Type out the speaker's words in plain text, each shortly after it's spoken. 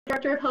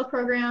Director of Health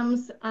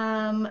Programs.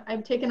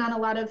 I've taken on a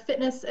lot of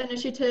fitness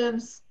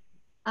initiatives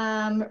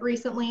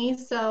recently,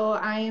 so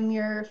I am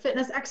your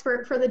fitness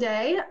expert for the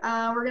day.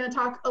 We're going to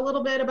talk a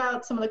little bit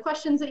about some of the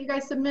questions that you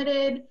guys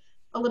submitted,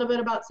 a little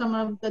bit about some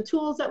of the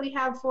tools that we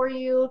have for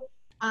you,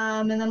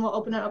 and then we'll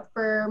open it up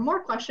for more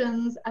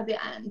questions at the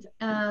end.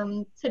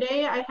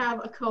 Today I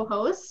have a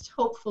co-host,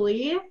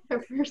 hopefully,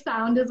 if her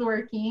sound is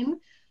working.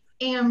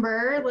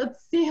 Amber,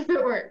 let's see if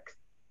it works.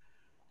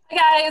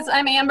 Hi guys,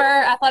 I'm Amber,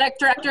 Athletic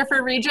Director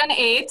for Region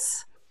 8.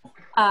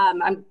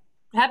 I'm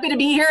happy to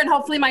be here and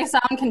hopefully my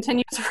sound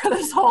continues for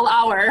this whole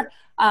hour.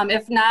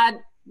 If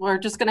not, we're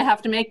just gonna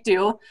have to make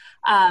do.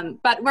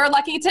 But we're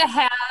lucky to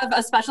have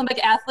a Special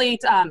Olympic athlete,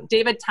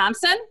 David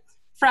Thompson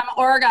from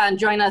Oregon,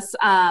 join us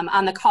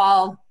on the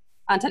call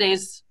on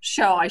today's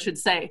show, I should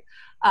say.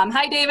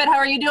 Hi David, how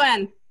are you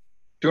doing?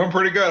 Doing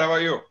pretty good, how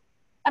about you?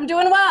 I'm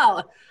doing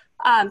well.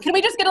 Can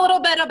we just get a little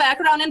bit of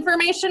background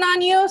information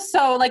on you?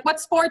 So like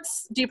what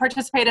sports do you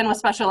participate in with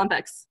Special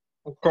Olympics?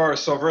 Of course.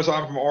 So first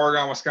I'm from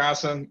Oregon,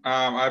 Wisconsin.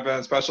 I've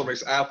been a Special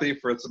Olympics athlete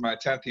for my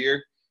 10th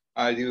year.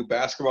 I do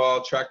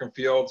basketball, track and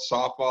field,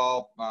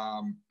 softball,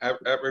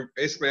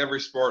 basically every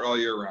sport all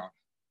year round.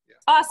 Yeah.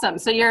 Awesome.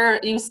 So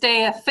you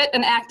stay fit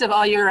and active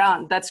all year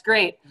round. That's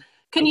great.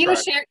 Can you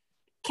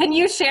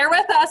share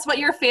with us what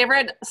your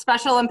favorite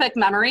Special Olympic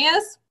memory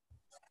is?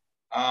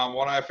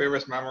 One of my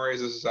favorite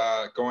memories is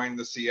going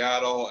to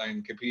Seattle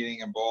and competing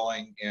in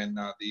bowling in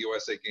the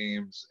USA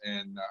Games,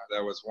 and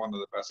that was one of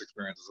the best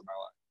experiences of my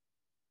life.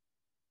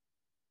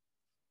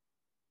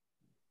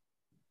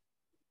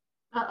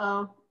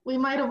 Uh-oh, we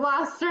might have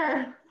lost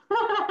her.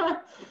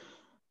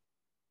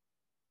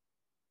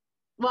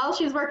 While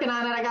she's working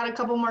on it, I got a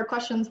couple more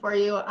questions for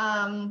you.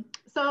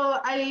 So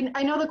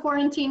I know the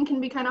quarantine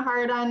can be kind of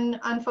hard on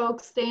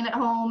folks staying at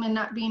home and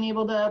not being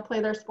able to play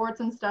their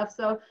sports and stuff.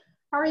 So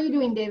how are you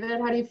doing, David?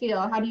 How do you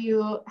feel? How do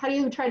you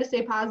try to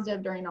stay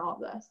positive during all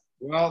of this?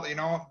 Well,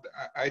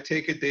 I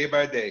take it day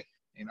by day.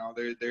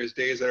 There's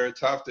days that are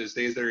tough, there's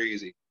days that are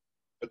easy.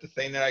 But the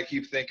thing that I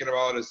keep thinking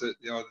about is that,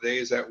 the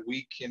days that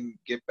we can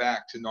get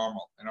back to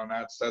normal.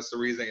 That's the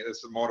reason,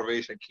 that's the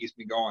motivation that keeps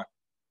me going,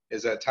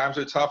 is that times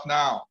are tough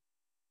now,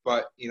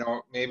 but,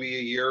 maybe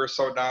a year or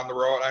so down the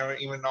road, I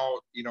don't even know,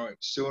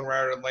 soon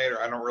rather than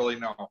later, I don't really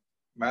know.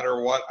 No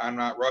matter what, I'm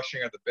not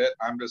rushing at the bit.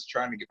 I'm just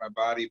trying to get my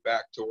body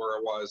back to where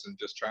it was and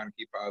just trying to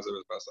keep positive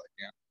as best I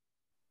can.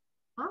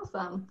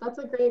 Awesome. That's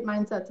a great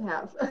mindset to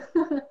have.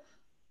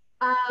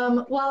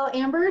 While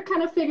Amber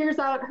kind of figures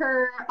out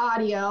her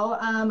audio,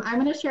 I'm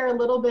going to share a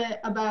little bit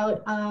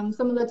about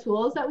some of the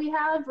tools that we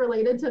have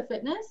related to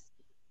fitness.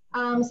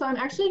 So I'm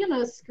actually going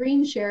to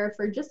screen share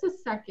for just a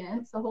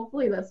second. So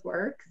hopefully this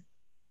works.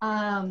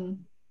 Let's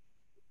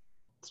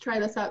try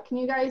this out. Can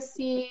you guys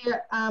see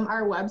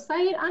our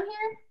website on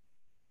here?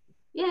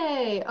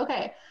 Yay,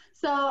 okay.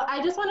 So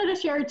I just wanted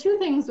to share two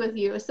things with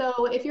you.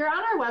 So if you're on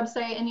our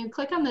website and you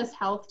click on this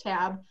health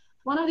tab,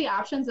 one of the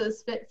options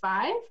is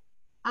Fit5.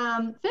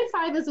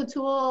 Fit5 is a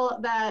tool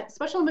that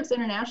Special Olympics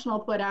International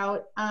put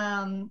out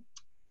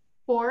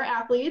for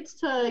athletes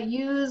to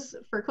use,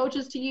 for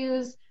coaches to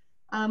use,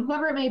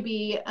 whoever it may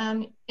be.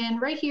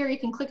 And right here you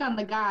can click on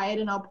the guide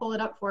and I'll pull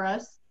it up for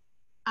us.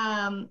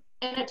 And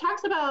it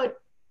talks about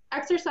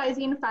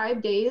exercising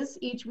 5 days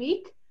each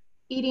week,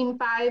 eating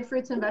 5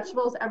 fruits and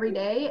vegetables every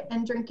day,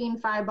 and drinking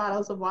 5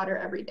 bottles of water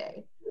every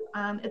day.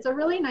 It's a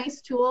really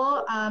nice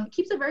tool.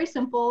 Keeps it very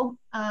simple.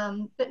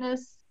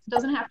 Fitness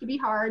doesn't have to be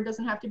hard,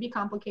 doesn't have to be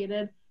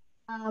complicated,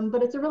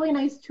 but it's a really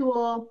nice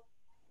tool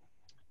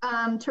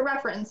to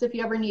reference if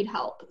you ever need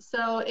help.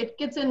 So it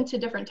gets into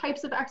different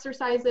types of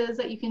exercises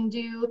that you can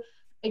do.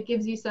 It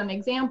gives you some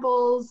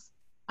examples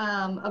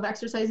of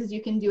exercises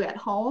you can do at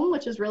home,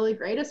 which is really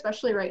great,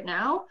 especially right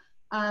now.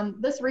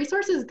 This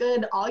resource is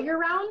good all year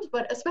round,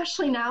 but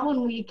especially now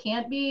when we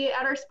can't be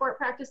at our sport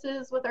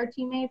practices with our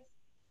teammates,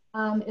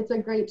 it's a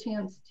great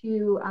chance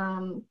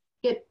to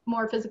get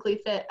more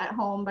physically fit at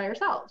home by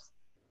yourselves.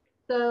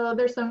 So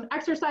there's some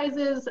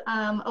exercises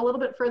a little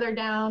bit further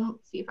down.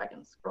 Let's see if I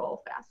can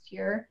scroll fast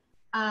here.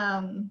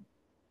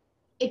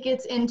 It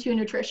gets into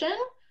nutrition,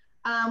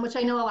 which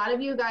I know a lot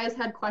of you guys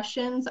had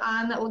questions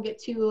on that we'll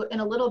get to in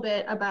a little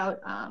bit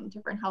about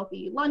different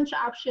healthy lunch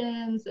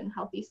options and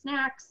healthy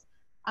snacks.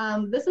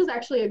 This is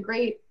actually a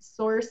great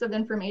source of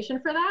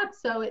information for that.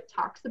 So it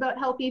talks about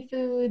healthy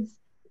foods,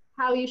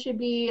 how you should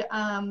be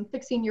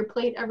fixing your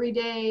plate every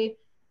day,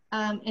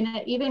 and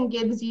it even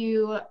gives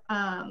you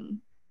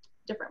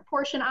different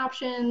portion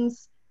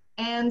options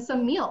and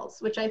some meals,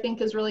 which I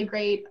think is really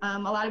great. A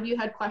lot of you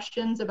had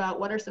questions about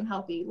what are some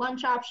healthy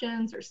lunch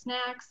options or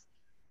snacks.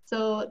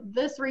 So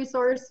this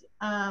resource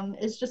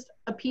is just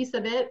a piece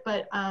of it,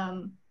 but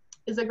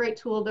is a great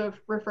tool to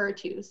refer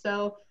to.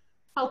 So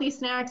healthy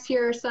snacks,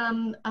 here are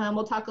some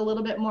we'll talk a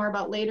little bit more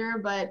about later,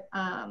 but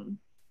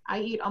I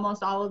eat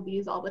almost all of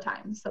these all the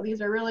time. So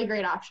these are really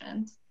great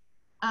options.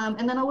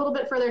 And then a little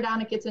bit further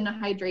down, it gets into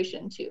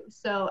hydration too.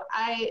 So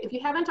if you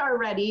haven't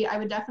already, I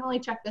would definitely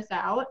check this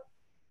out.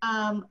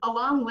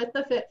 Along with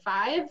the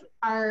Fit5,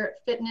 are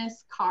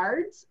fitness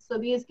cards. So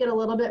these get a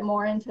little bit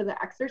more into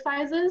the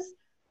exercises.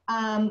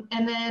 And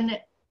then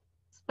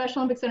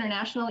Special Olympics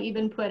International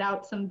even put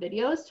out some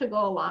videos to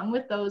go along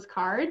with those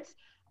cards.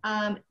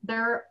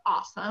 They're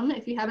awesome.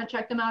 If you haven't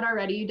checked them out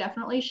already, you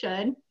definitely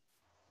should.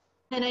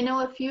 And I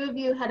know a few of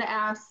you had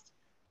asked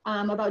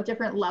about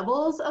different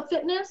levels of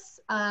fitness,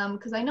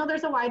 because I know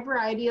there's a wide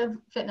variety of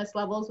fitness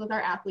levels with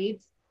our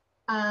athletes.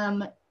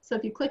 So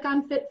if you click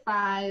on Fit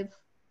 5,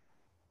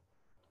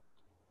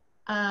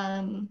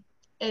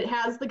 it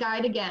has the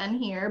guide again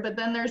here, but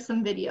then there's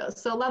some videos.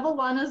 So level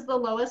 1 is the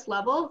lowest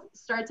level,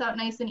 starts out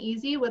nice and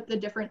easy with the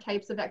different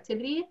types of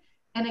activity,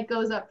 and it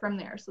goes up from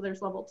there. So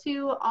there's level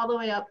 2 all the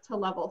way up to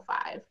level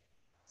 5.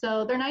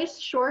 So they're nice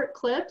short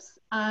clips,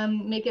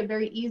 make it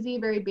very easy,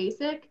 very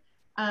basic,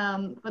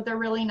 but they're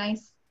really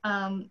nice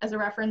as a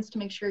reference to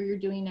make sure you're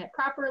doing it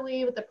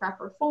properly with the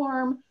proper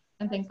form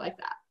and things like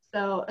that.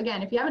 So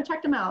again, if you haven't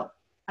checked them out,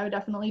 I would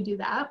definitely do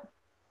that.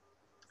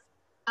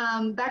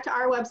 Back to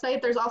our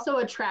website, there's also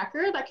a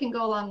tracker that can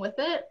go along with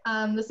it.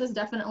 This is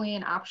definitely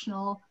an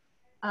optional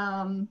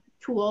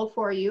tool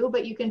for you,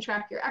 but you can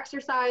track your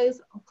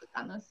exercise. I'll click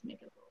on this to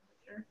make it a little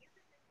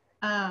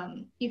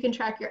bigger. You can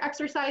track your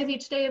exercise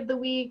each day of the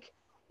week,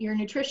 your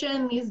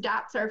nutrition. These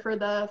dots are for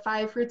the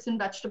 5 fruits and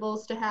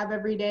vegetables to have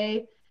every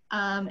day,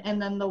 and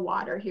then the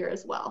water here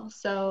as well.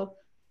 So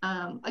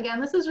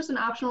again, this is just an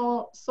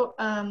optional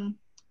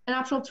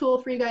tool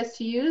for you guys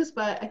to use,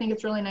 but I think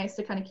it's really nice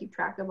to kind of keep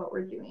track of what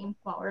we're doing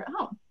while we're at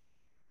home.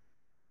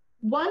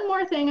 One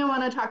more thing I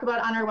want to talk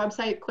about on our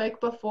website quick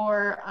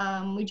before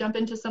we jump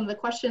into some of the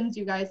questions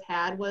you guys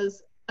had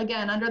was,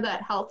 again, under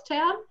that health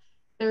tab,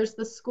 there's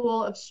the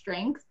School of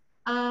Strength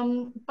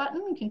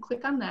button. You can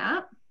click on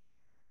that.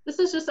 This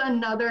is just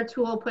another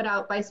tool put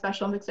out by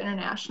Special Olympics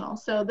International.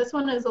 So this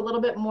one is a little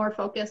bit more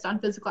focused on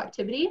physical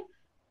activity.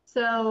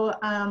 So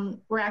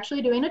we're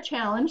actually doing a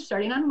challenge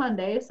starting on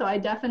Monday, so I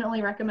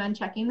definitely recommend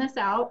checking this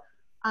out.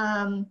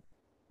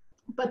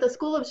 But the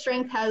School of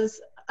Strength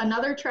has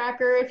another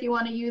tracker if you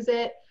want to use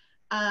it,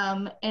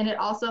 and it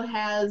also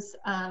has,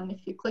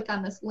 if you click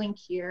on this link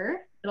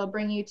here, it'll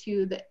bring you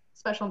to the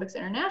Special Olympics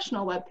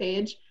International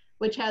webpage,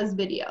 which has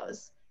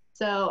videos.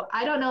 So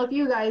I don't know if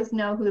you guys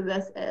know who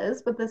this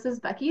is, but this is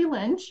Becky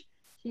Lynch.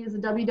 She is a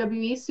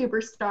WWE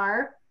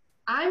superstar.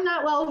 I'm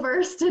not well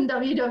versed in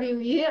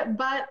WWE,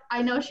 but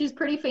I know she's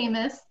pretty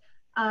famous.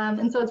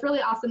 And so it's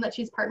really awesome that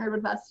she's partnered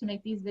with us to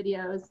make these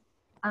videos.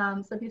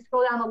 So if you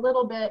scroll down a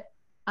little bit,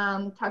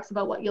 talks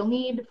about what you'll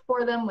need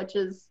for them, which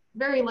is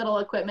very little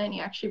equipment.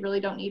 You actually really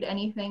don't need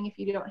anything if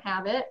you don't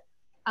have it.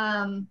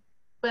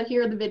 But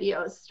here the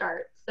videos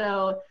start.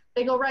 So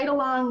they go right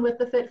along with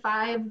the Fit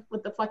 5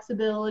 with the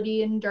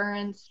flexibility,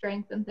 endurance,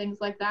 strength, and things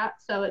like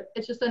that. So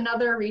it's just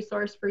another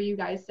resource for you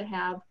guys to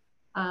have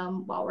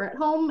while we're at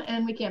home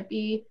and we can't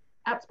be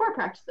at sport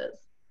practices.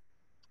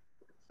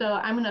 So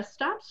I'm going to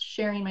stop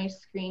sharing my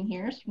screen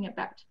here so we can get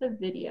back to the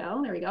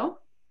video. There we go.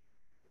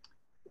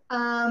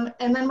 And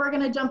then we're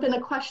going to jump into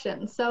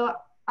questions. So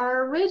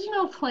our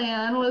original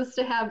plan was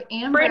to have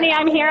Amber. Brittany,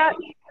 I'm here.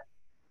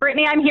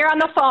 Brittany, I'm here on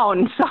the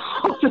phone, so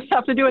I'll just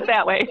have to do it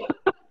that way.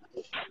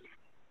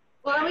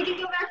 Well, then we can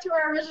go back to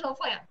our original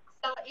plan.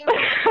 So Amber,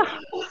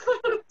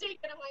 take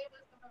it away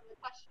with some of the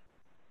questions.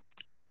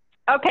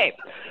 Okay,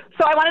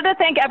 so I wanted to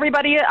thank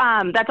everybody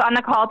that's on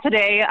the call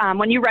today.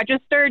 When you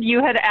registered,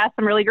 you had asked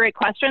some really great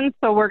questions,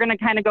 so we're going to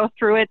kind of go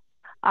through it,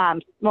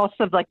 most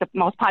of like the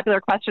most popular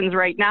questions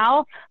right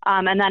now,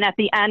 and then at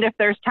the end, if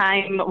there's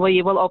time,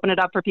 we will open it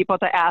up for people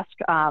to ask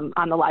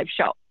on the live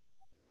show.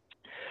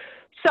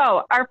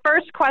 So our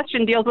first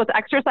question deals with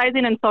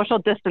exercising and social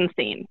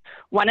distancing.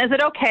 When is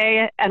it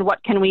okay, and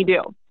what can we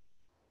do?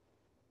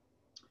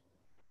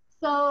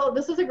 So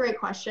this is a great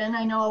question.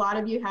 I know a lot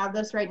of you have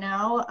this right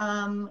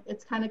now.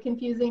 It's kind of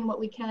confusing what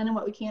we can and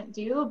what we can't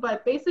do,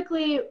 but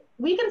basically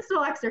we can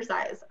still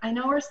exercise. I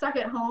know we're stuck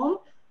at home,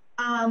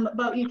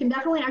 but you can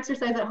definitely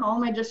exercise at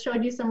home. I just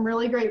showed you some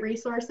really great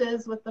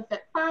resources with the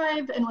Fit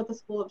 5 and with the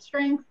School of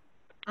Strength.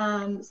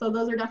 So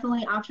those are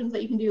definitely options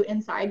that you can do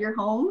inside your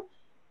home.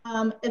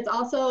 It's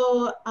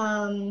also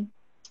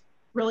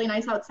really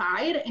nice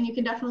outside, and you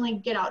can definitely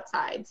get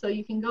outside. So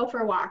you can go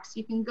for walks,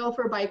 you can go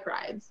for bike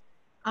rides.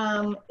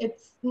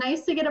 It's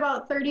nice to get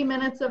about 30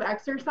 minutes of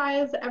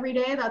exercise every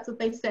day. That's what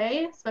they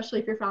say, especially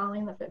if you're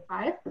following the Fit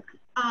 5.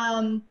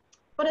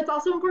 But it's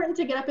also important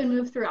to get up and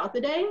move throughout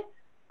the day.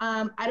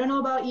 I don't know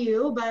about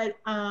you, but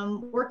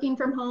working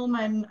from home,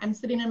 I'm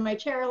sitting in my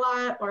chair a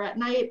lot, or at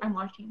night I'm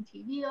watching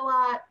TV a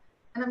lot,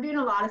 and I'm doing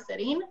a lot of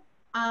sitting.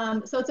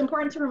 So it's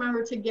important to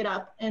remember to get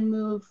up and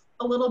move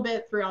a little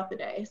bit throughout the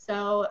day.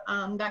 So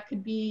that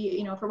could be,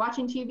 you know, for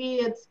watching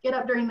TV, it's get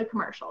up during the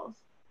commercials.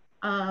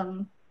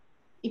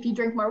 If you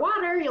drink more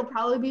water, you'll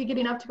probably be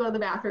getting up to go to the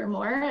bathroom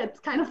more. It's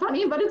kind of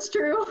funny, but it's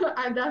true.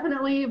 I've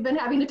definitely been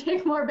having to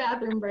take more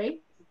bathroom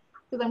breaks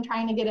because I'm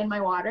trying to get in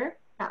my water.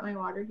 Got my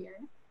water here.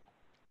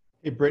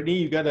 Hey, Brittany,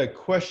 you got a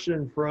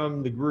question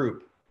from the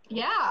group.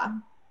 Yeah.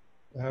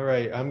 All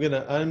right, I'm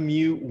gonna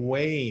unmute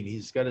Wayne.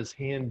 He's got his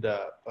hand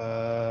up.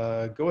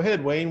 Go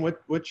ahead, Wayne.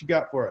 What you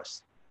got for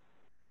us?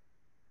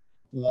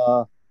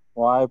 Well,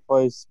 I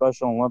played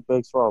Special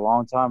Olympics for a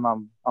long time.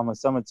 I'm a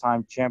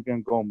 7-time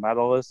champion gold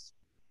medalist,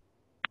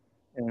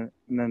 and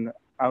then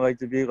I like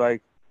to be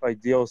like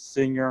Dale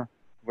Senior,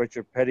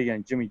 Richard Petty,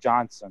 and Jimmy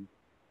Johnson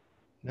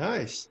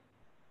Nice.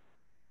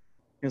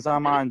 because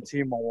I'm on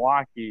Team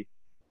Milwaukee.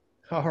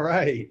 All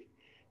right.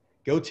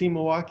 Go Team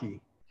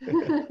Milwaukee.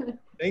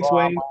 Thanks,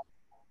 Well, Wayne.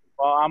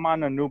 I'm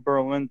on the New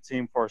Berlin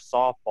team for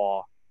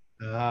softball.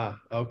 Ah,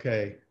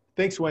 okay.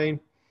 Thanks, Wayne.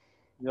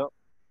 Yep.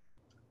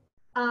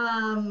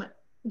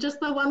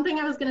 Just the one thing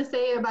I was going to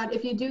say about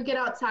if you do get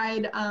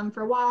outside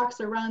for walks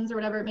or runs or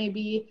whatever it may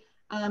be,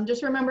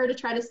 just remember to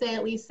try to stay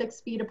at least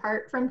 6 feet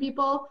apart from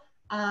people.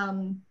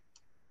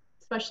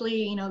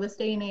 Especially, you know, this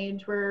day and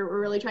age, we're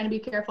really trying to be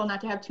careful not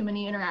to have too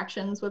many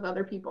interactions with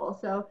other people.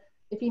 So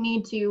if you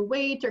need to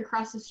wait or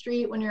cross the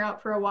street when you're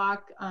out for a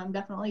walk,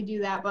 definitely do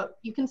that. But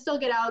you can still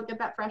get out, get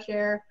that fresh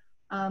air.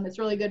 It's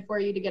really good for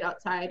you to get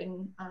outside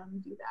and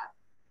do that.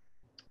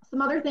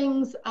 Some other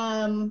things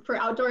for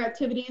outdoor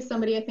activities,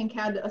 somebody I think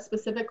had a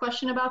specific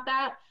question about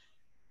that.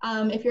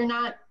 If you're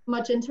not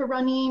much into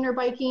running or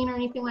biking or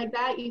anything like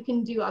that, you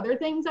can do other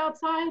things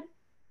outside.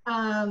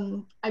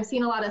 I've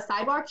seen a lot of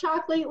sidewalk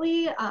chalk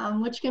lately,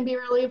 which can be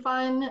really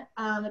fun.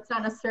 It's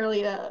not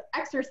necessarily a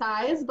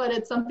exercise, but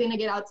it's something to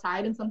get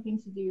outside and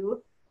something to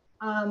do.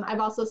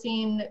 I've also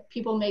seen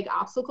people make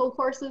obstacle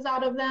courses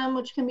out of them,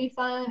 which can be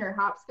fun, or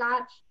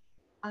hopscotch.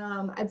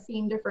 I've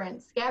seen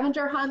different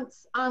scavenger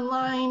hunts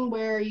online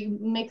where you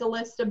make a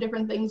list of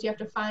different things you have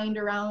to find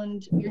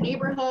around your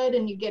neighborhood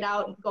and you get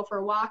out and go for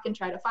a walk and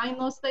try to find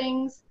those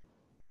things.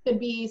 Could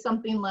be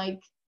something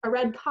like a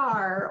red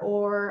car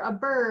or a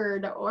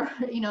bird, or,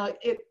 you know,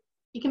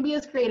 you can be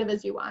as creative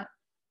as you want.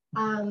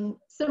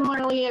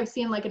 Similarly, I've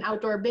seen like an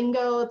outdoor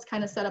bingo. It's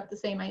kind of set up the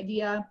same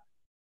idea.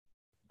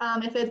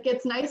 If it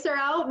gets nicer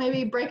out,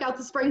 maybe break out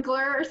the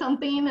sprinkler or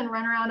something and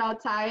run around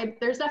outside.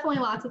 There's definitely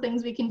lots of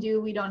things we can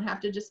do. We don't have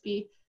to just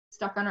be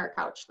stuck on our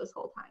couch this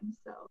whole time.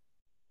 So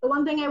the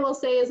one thing I will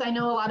say is I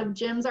know a lot of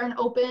gyms aren't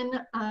open.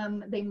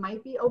 They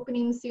might be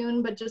opening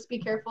soon, but just be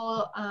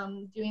careful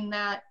doing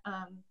that.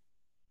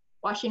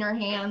 Washing our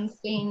hands,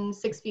 staying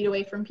 6 feet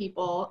away from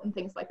people and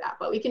things like that.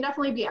 But we can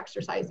definitely be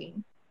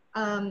exercising.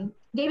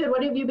 David,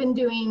 what have you been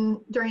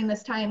doing during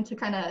this time to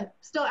kind of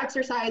still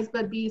exercise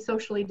but be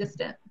socially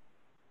distant?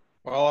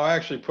 Well, I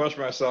actually pushed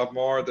myself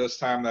more this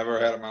time than I've ever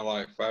had in my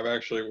life. I've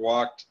actually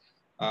walked,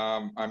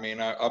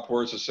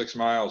 upwards of 6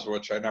 miles,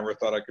 which I never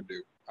thought I could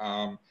do.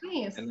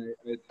 Nice. And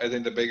I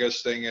think the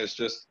biggest thing is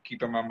just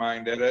keeping my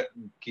mind at it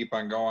and keep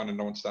on going and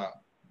don't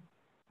stop.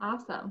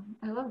 Awesome.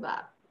 I love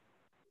that.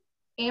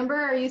 Amber,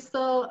 are you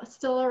still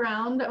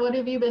around? What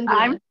have you been doing?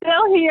 I'm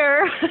still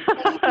here.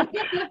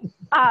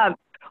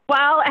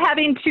 While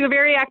having 2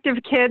 very active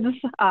kids,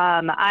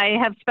 I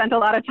have spent a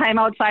lot of time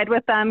outside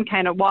with them,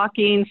 kind of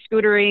walking,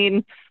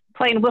 scootering,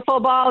 playing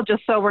wiffle ball,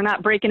 just so we're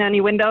not breaking any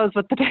windows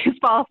with the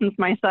baseball since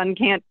my son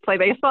can't play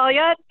baseball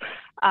yet.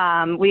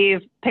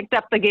 We've picked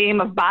up the game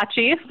of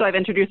bocce, so I've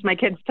introduced my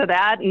kids to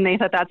that, and they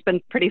thought that's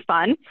been pretty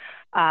fun.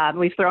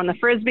 We've thrown the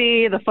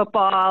frisbee, the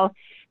football.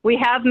 We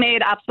have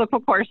made obstacle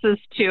courses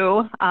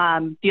too,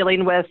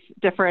 dealing with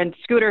different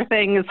scooter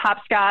things,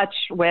 hopscotch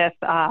with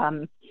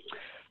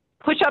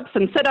push-ups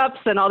and sit-ups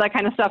and all that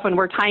kind of stuff when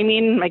we're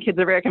timing. My kids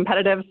are very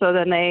competitive, so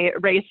then they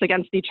race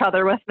against each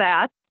other with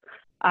that.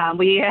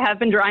 We have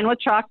been drawing with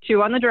chalk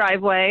too on the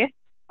driveway.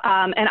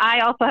 And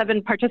I also have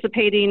been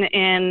participating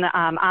in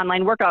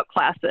online workout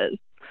classes.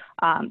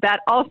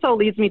 That also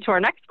leads me to our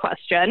next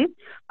question.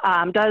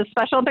 Does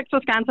Special Olympics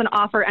Wisconsin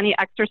offer any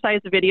exercise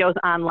videos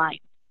online?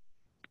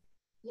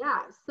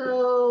 Yeah,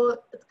 so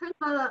it's kind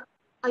of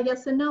a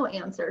yes and no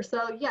answer.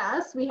 So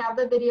yes, we have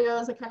the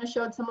videos. I kind of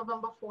showed some of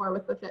them before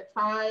with the Fit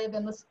 5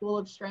 and the School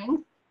of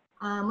Strength.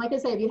 Like I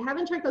say, if you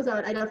haven't checked those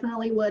out, I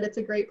definitely would. It's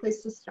a great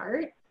place to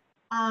start.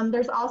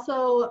 There's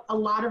also a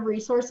lot of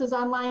resources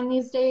online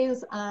these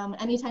days.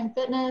 Anytime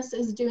Fitness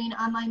is doing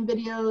online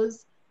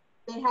videos.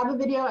 They have a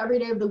video every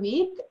day of the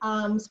week.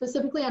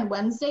 Specifically on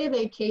Wednesday,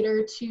 they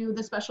cater to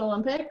the Special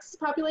Olympics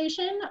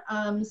population.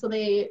 So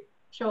they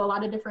show a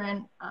lot of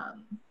different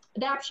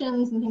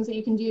adaptions and things that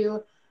you can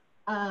do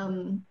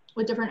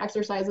with different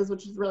exercises,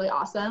 which is really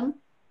awesome.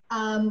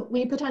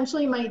 We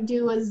potentially might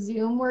do a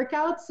Zoom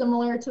workout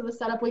similar to the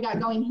setup we got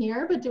going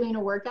here, but doing a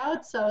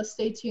workout. So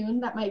stay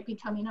tuned, that might be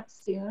coming up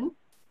soon.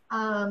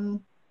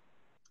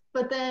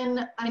 But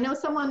then I know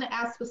someone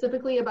asked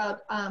specifically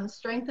about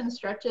strength and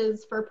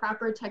stretches for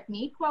proper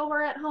technique while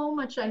we're at home,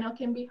 which I know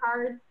can be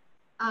hard.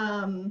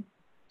 I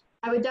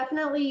would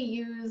definitely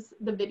use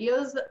the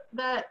videos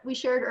that we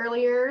shared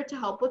earlier to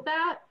help with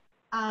that.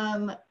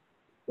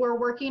 We're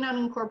working on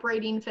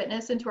incorporating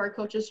fitness into our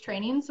coaches'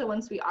 training. So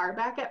once we are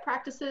back at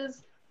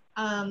practices,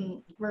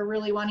 we're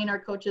really wanting our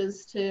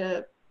coaches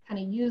to kind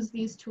of use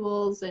these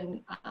tools and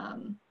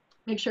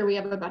make sure we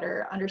have a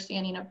better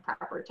understanding of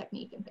proper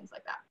technique and things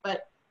like that.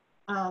 But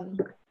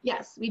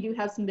yes, we do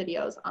have some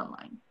videos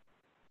online.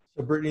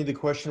 So Brittany, the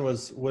question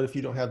was, what if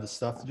you don't have the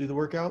stuff to do the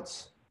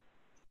workouts?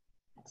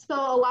 So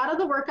a lot of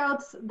the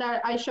workouts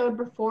that I showed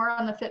before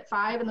on the Fit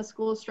 5 and the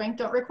School of Strength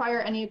don't require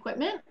any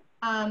equipment.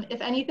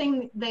 If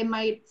anything, they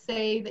might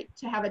say that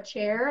to have a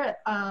chair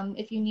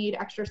if you need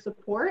extra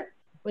support,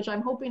 which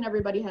I'm hoping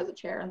everybody has a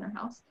chair in their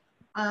house.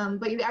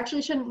 But you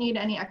actually shouldn't need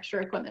any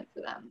extra equipment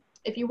for them.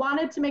 If you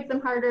wanted to make them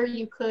harder,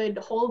 you could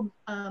hold,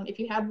 if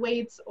you have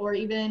weights or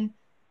even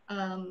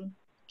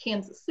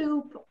cans of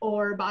soup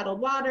or bottled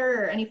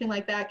water or anything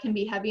like that can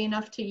be heavy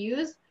enough to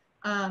use.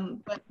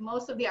 But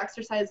most of the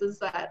exercises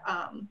that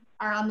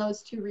are on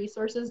those two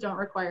resources don't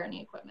require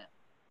any equipment.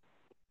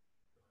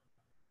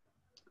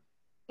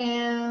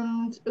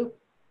 And, oops.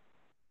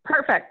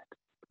 Perfect.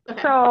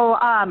 Okay. So,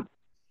 are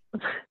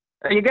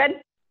you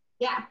good?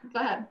 Yeah, go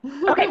ahead.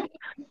 Okay,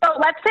 so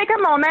let's take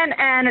a moment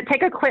and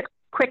take a quick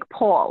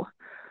poll.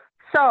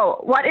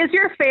 So, what is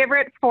your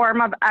favorite form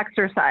of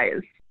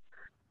exercise?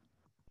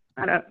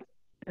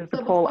 Is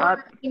the poll up?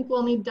 I think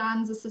we'll need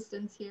Don's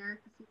assistance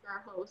here because he's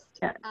our host.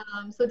 Yeah.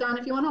 So Don,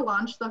 if you want to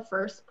launch the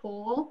first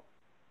poll,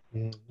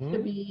 to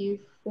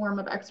be form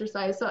of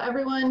exercise. So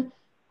everyone,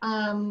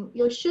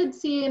 you should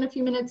see in a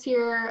few minutes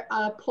here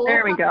a poll.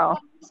 There we go. On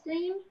the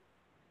screen.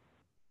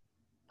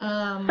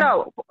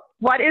 So,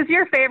 what is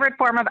your favorite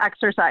form of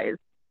exercise?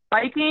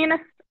 Biking,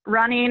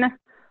 running,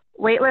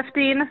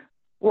 weightlifting,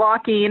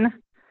 walking,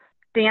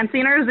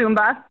 dancing or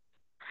Zumba,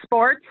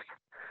 sports,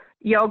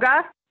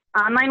 yoga,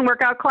 online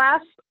workout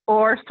class,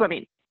 or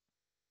swimming?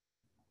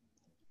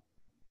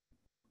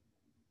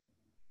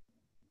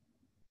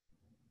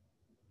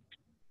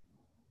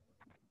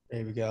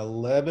 Okay, we got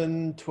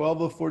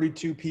 12 of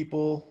 42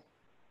 people.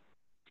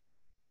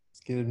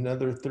 Let's get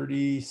another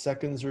 30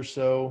 seconds or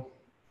so.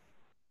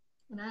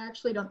 And I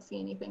actually don't see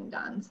anything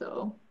done,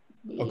 so.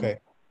 Okay.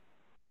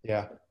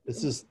 Yeah,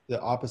 this is the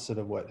opposite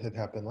of what had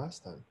happened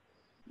last time.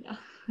 Yeah.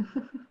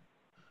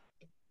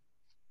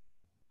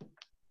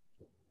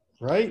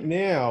 Right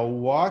now,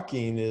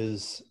 walking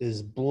is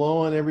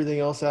blowing everything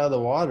else out of the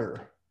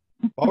water.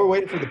 While we're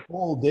waiting for the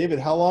poll, David,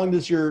 how long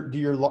does your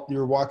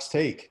walks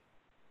take?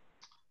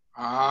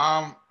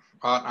 About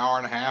an hour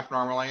and a half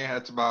normally.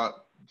 That's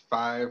about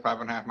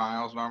 5.5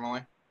 miles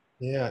normally.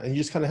 Yeah, and you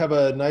just kind of have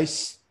a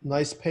nice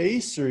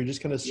pace, or you're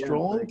just kind of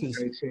strolling?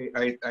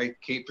 I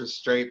keep a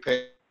straight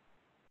pace.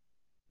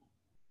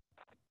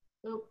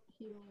 Oh,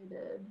 he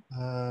muted.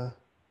 I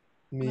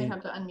may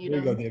have to unmute there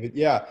you go, him. David.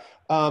 Yeah,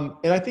 and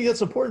I think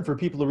that's important for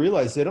people to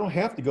realize they don't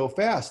have to go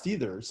fast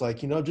either. It's like,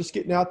 just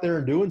getting out there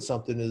and doing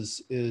something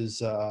is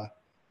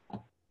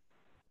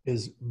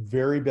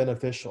very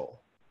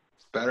beneficial.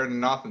 It's better than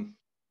nothing.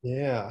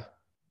 Yeah.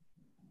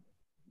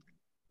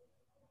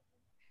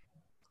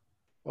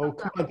 Oh,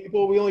 come on,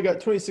 people. We only got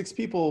 26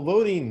 people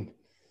voting.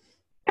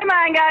 Come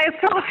on, guys.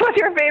 Tell us what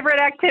your favorite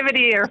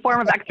activity or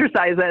form of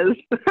exercise is.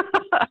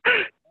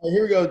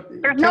 Here we go.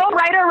 There's no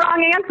right or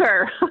wrong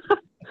answer.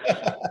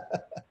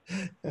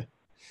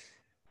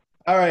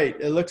 All right.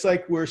 It looks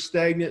like we're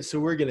stagnant,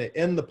 so we're going to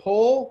end the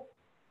poll.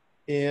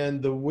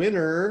 And the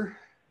winner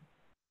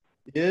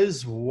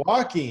is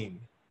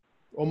walking.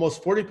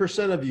 Almost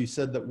 40% of you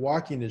said that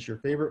walking is your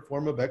favorite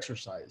form of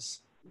exercise.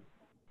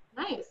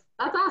 Nice.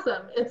 That's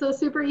awesome. It's a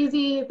super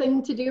easy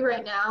thing to do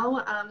right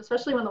now,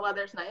 especially when the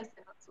weather's nice. I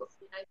know it's supposed to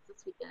be nice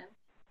this weekend.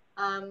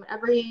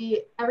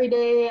 Every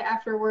day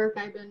after work,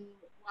 I've been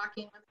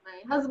walking with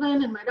my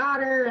husband and my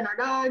daughter and our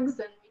dogs,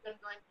 and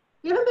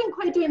we haven't been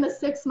quite doing the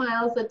 6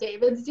 miles that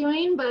David's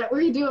doing, but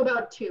we do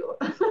about 2.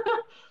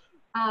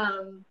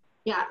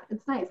 Yeah,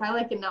 it's nice. I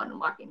like getting out and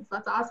walking, so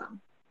that's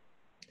awesome.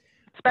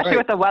 Especially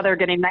with the weather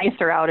getting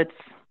nicer out,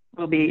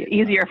 will be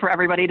easier for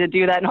everybody to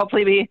do that, and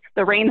hopefully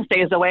the rain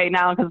stays away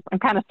now, because I'm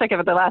kind of sick of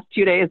it the last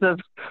 2 days of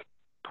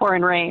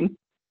pouring rain.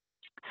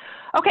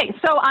 Okay,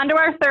 so on to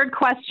our third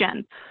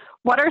question.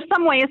 What are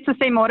some ways to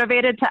stay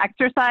motivated to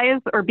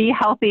exercise or be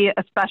healthy,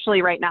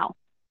 especially right now?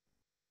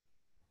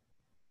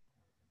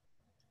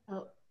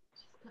 Oh,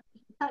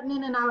 cutting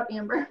in and out,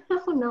 Amber.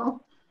 Oh,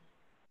 no.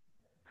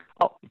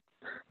 Oh,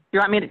 you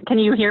want me to, can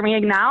you hear me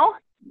now?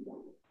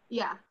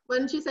 Yeah. Why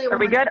don't you say Are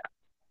we good?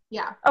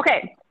 Yeah.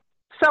 Okay.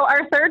 So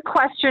our third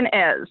question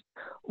is,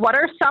 what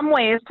are some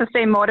ways to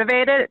stay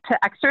motivated to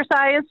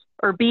exercise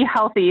or be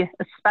healthy,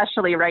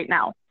 especially right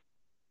now?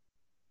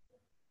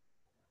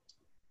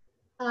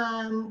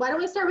 Why don't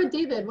we start with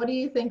David? What do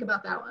you think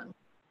about that one?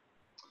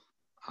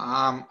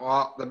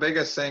 Well, the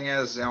biggest thing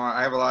is,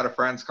 I have a lot of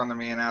friends come to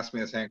me and ask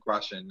me the same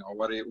question.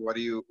 What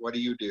do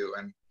you do?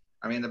 And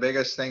I mean, the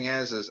biggest thing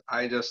is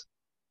I just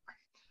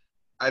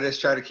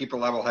try to keep a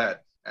level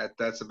head.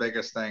 That's the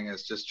biggest thing,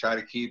 is just try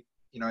to keep,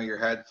 your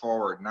head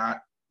forward,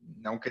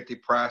 don't get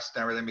depressed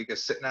and everything,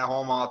 because sitting at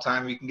home all the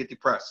time, you can get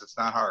depressed. It's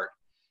not hard.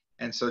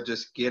 And so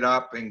just get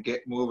up and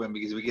get moving,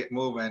 because if we get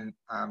moving,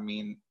 I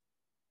mean,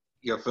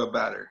 you'll feel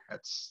better.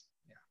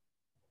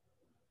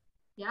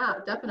 Yeah,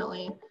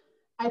 definitely.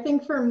 I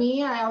think for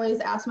me, I always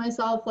ask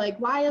myself, like,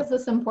 why is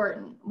this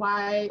important?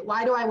 Why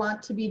do I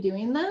want to be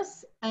doing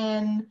this?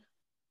 And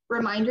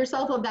remind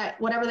yourself of that,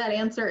 whatever that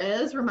answer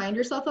is, remind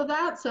yourself of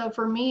that. So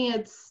for me,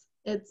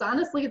 it's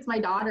honestly, it's my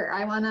daughter.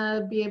 I want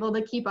to be able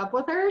to keep up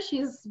with her.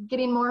 She's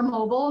getting more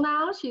mobile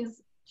now.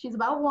 She's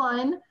about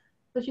 1.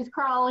 So she's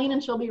crawling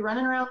and she'll be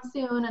running around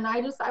soon. And I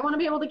want to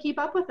be able to keep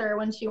up with her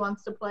when she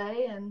wants to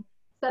play and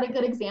set a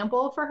good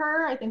example for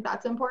her. I think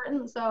that's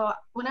important. So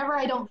whenever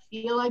I don't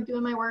feel like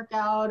doing my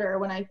workout or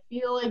when I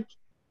feel like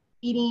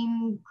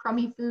eating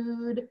crummy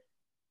food,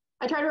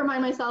 I try to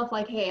remind myself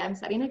like, hey, I'm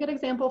setting a good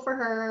example for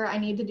her. I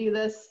need to do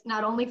this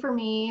not only for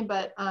me,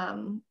 but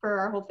for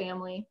our whole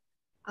family.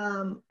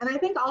 And I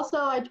think also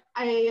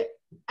I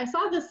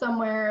saw this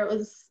somewhere, it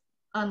was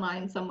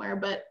online somewhere,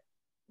 but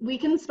we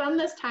can spend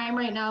this time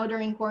right now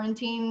during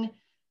quarantine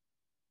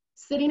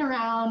sitting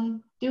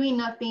around, doing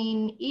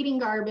nothing, eating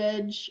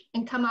garbage,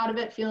 and come out of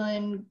it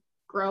feeling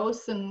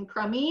gross and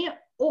crummy,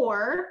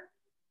 or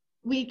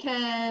we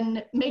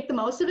can make the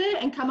most of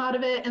it and come out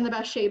of it in the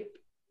best shape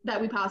that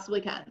we possibly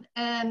can.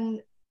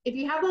 And if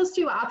you have those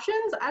two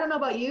options, I don't know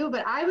about you,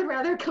 but I would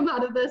rather come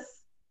out of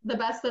this the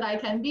best that I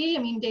can be.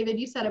 I mean, David,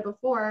 you said it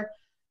before,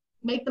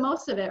 make the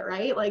most of it,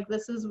 right? Like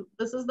this is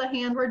the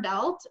hand we're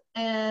dealt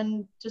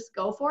and just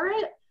go for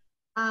it.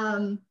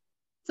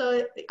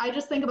 So I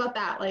just think about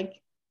that.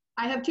 Like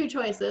I have two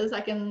choices.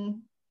 I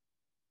can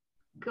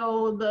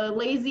go the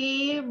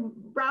lazy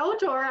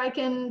route or I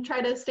can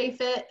try to stay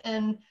fit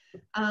and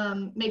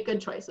make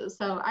good choices.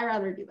 So I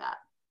rather do that.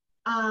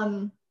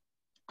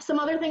 Some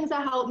other things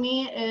that help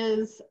me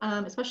is,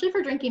 especially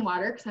for drinking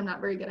water, because I'm not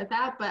very good at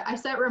that, but I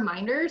set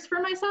reminders for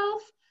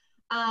myself.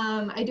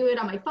 I do it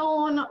on my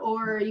phone,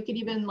 or you could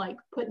even like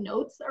put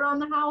notes around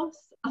the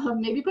house.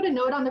 Maybe put a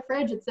note on the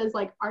fridge that says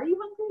like, are you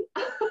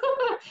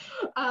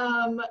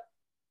hungry?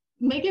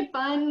 Make it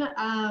fun,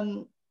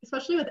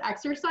 especially with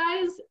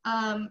exercise.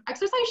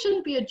 Exercise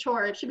shouldn't be a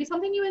chore. It should be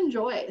something you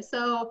enjoy.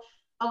 So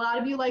a lot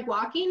of you like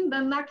walking,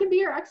 then that can be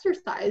your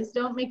exercise.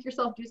 Don't make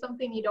yourself do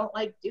something you don't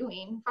like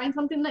doing. Find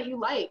something that you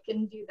like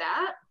and do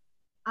that.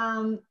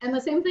 And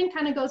the same thing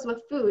kind of goes with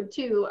food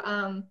too.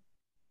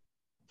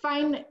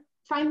 Find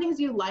things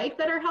you like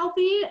that are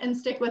healthy and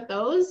stick with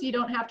those. You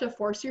don't have to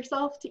force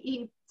yourself to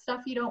eat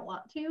stuff you don't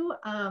want to.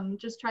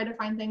 Just try to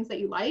find things that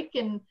you like,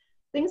 and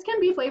things can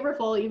be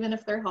flavorful even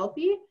if they're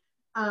healthy.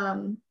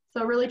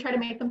 So really try to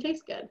make them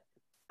taste good.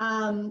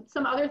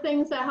 Some other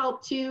things that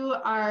help too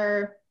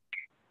are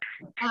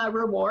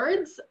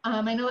rewards.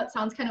 I know it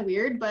sounds kind of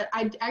weird, but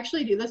I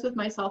actually do this with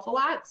myself a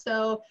lot.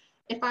 So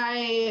if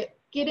I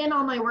get in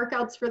all my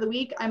workouts for the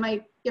week, I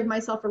might give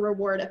myself a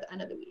reward at the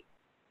end of the week.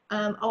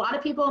 A lot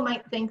of people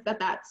might think that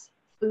that's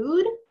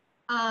food.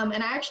 And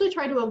I actually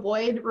try to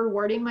avoid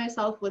rewarding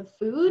myself with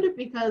food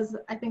because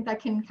I think that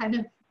can kind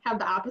of have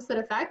the opposite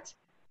effect.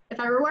 If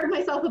I reward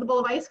myself with a bowl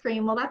of ice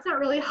cream, well, that's not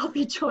really a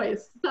healthy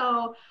choice.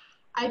 So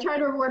I try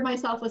to reward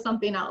myself with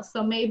something else.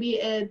 So maybe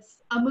it's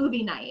a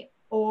movie night,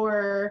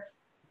 or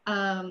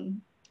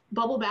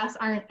bubble baths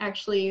aren't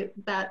actually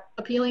that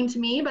appealing to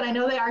me, but I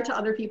know they are to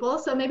other people.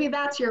 So maybe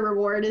that's your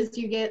reward, is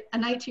you get a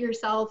night to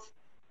yourself,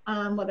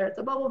 whether it's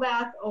a bubble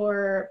bath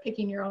or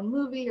picking your own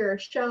movie or a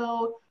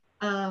show.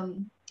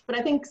 But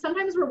I think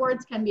sometimes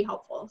rewards can be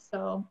helpful.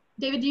 So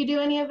David, do you do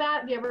any of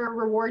that? Do you ever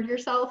reward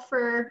yourself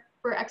for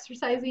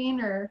exercising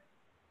or?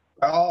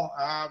 Well,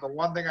 the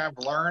one thing I've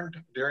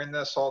learned during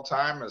this whole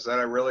time is that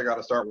I really got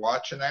to start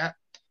watching that.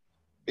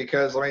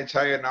 Because let me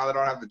tell you, now that I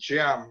don't have the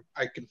gym,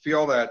 I can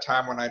feel that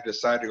time when I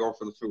decide to go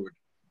for the food.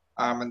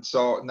 And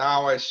so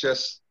now it's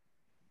just,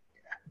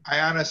 I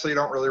honestly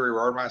don't really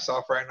reward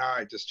myself right now.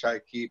 I just try to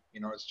keep,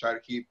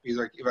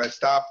 either if I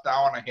stop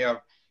now and if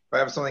I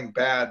have something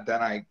bad,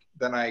 then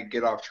I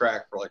get off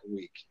track for like a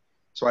week.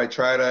 So I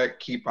try to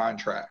keep on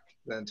track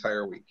the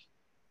entire week.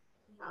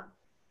 Yeah,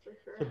 for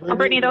sure. So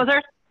Brittany, those are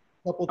a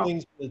couple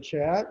things in the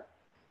chat.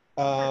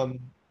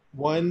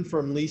 One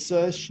from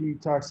Lisa, she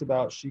talks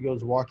about she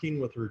goes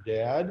walking with her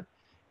dad.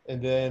 And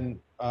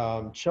then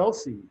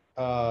Chelsea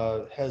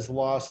has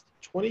lost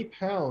 20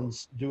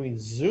 pounds doing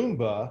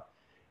Zumba,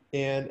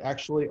 and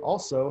actually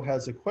also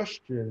has a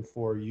question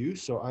for you.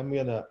 So I'm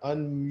going to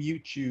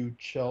unmute you,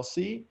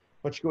 Chelsea.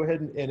 Why don't you go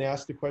ahead and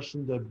ask the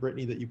question to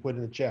Brittany that you put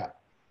in the chat.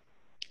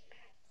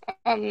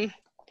 How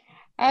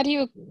do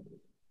you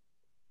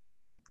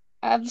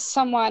have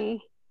someone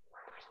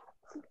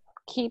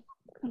keep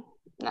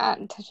not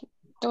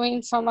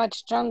doing so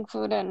much junk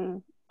food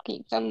and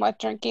keep them with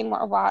drinking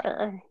more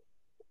water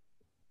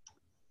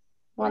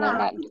when I'm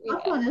not doing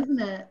tough it? one, isn't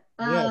it?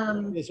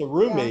 Yeah, it's a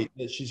roommate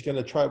that she's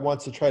going to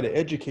wants to try to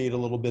educate a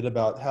little bit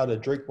about how to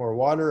drink more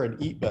water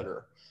and eat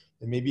better,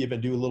 and maybe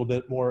even do a little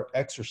bit more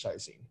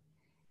exercising.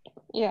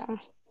 Yeah.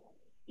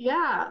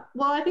 Yeah,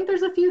 well, I think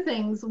there's a few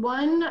things.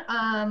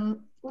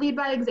 One, lead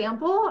by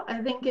example.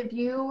 I think if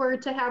you were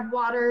to have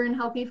water and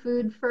healthy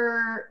food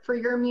for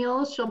your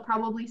meals, she'll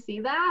probably see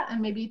that and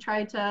maybe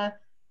try to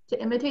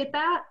imitate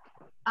that.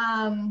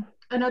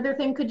 Another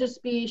thing could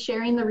just be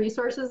sharing the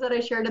resources that I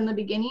shared in the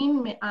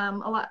beginning. A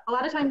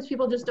lot of times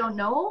people just don't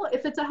know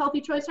if it's a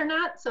healthy choice or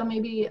not. So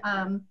maybe,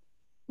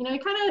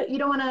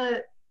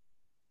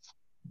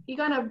 you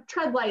kind of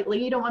tread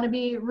lightly. You don't want to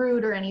be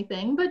rude or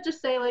anything, but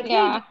just say like,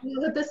 hey, you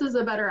know that this is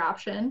a better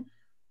option.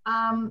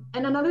 And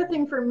another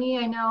thing for me,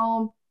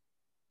 don't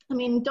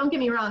get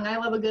me wrong, I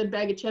love a good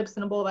bag of chips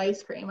and a bowl of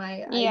ice cream.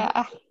 I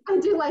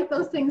do like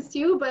those things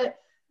too, but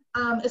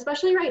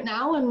especially right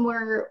now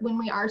when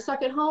we are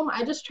stuck at home,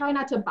 I just try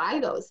not to buy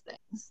those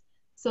things.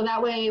 So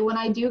that way, when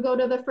I do go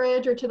to the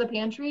fridge or to the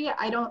pantry,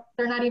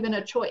 they're not even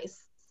a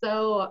choice.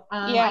 So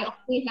I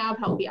only have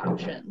healthy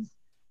options.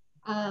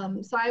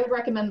 So I would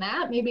recommend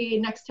that. Maybe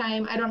next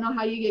time, I don't know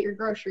how you get your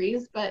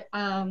groceries, but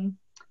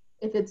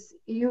if it's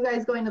you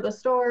guys going to the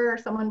store or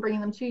someone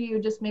bringing them to you,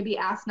 just maybe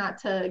ask not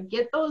to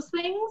get those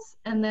things,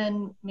 and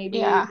then maybe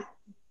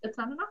it's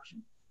not an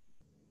option.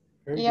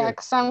 Yeah,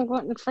 because I'm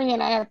gluten-free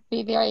and I have to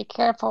be very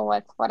careful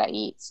with what I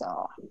eat,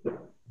 so.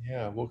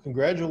 Yeah, well,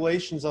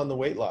 congratulations on the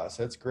weight loss.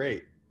 That's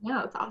great.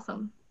 Yeah, that's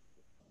awesome.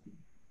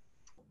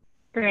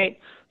 Great.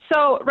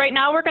 So right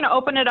now we're going to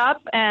open it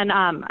up, and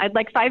I'd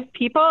like 5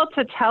 people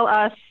to tell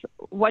us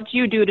what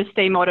you do to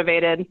stay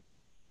motivated.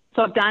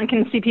 So if Don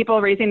can see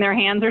people raising their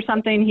hands or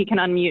something, he can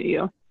unmute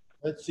you.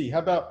 Let's see. How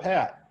about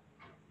Pat?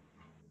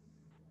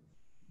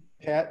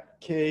 Pat.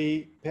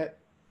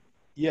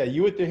 Yeah,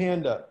 you with your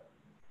hand up.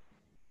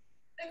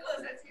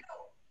 Nicholas, that's you.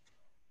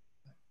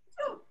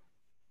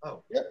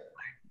 Oh. Yep.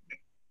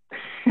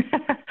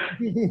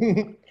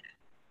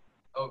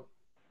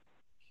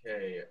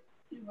 Okay.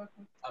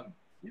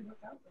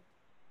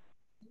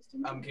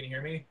 Can you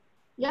hear me?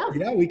 Yeah.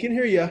 Yeah, we can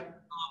hear you.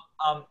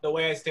 The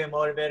way I stay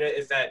motivated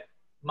is that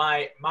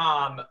my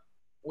mom,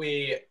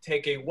 we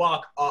take a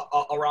walk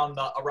around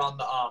the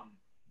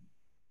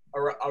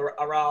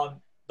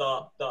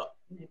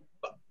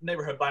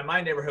neighborhood. By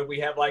my neighborhood, we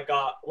have I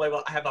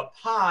have a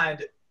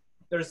pond.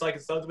 There's like a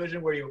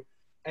subdivision where you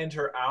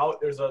enter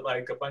out. There's a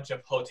bunch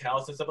of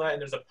hotels and stuff like that,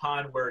 and there's a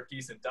pond where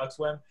geese and ducks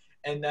swim,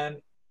 and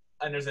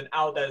there's an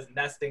owl that is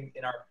nesting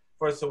in our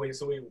forest. So we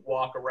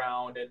walk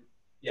around and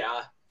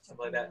stuff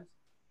like that.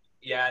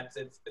 Yeah,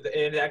 it's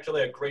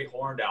actually a great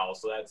horned owl,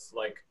 so that's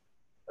like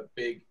a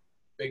big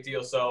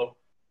deal. So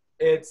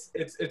it's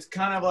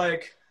kind of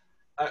like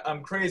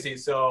I'm crazy.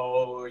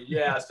 So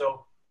yeah,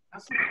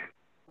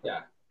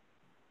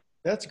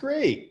 That's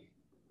great.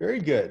 Very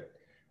good.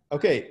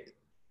 Okay.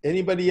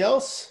 Anybody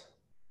else?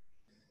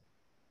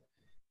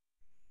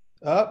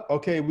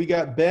 Okay. We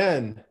got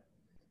Ben.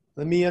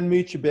 Let me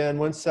unmute you, Ben.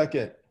 1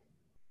 second.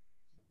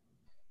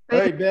 All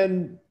right,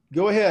 Ben,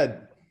 go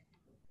ahead.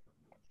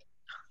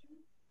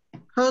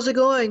 How's it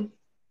going?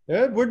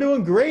 Good. We're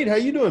doing great. How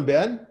you doing,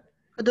 Ben?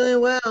 I'm doing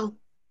well.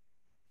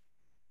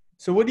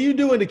 So what are you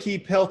doing to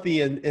keep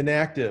healthy and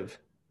active?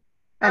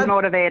 And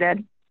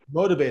motivated.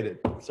 Motivated.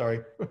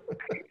 Sorry.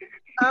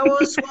 I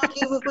was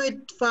walking with my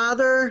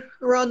father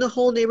around the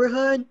whole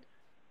neighborhood.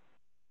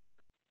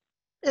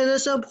 And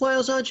at some point, I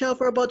was on the trail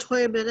for about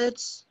 20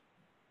 minutes.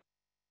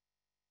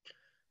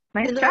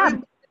 Nice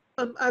job.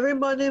 Every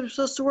Monday, I'm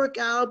supposed to work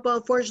out, but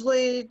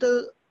unfortunately,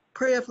 the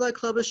Prairie Athletic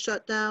Club is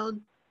shut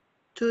down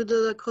due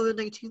to the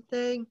COVID-19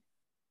 thing,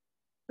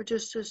 which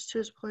is just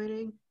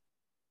disappointing.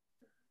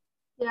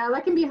 Yeah,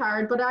 that can be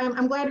hard, but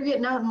I'm glad you're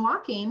getting out and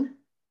walking.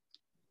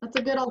 That's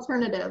a good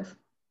alternative.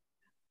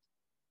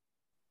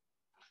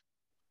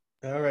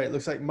 All right.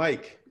 Looks like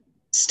Mike.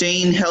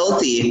 Staying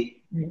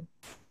healthy.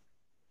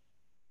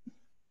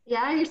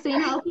 Yeah, you're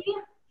staying healthy?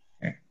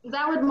 Is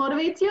that what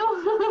motivates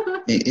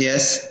you?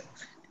 Yes.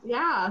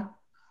 Yeah.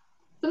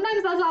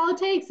 Sometimes that's all it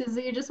takes is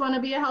you just want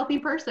to be a healthy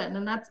person,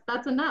 and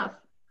that's enough.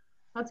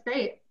 That's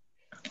great.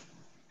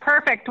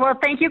 Perfect. Well,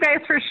 thank you guys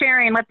for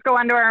sharing. Let's go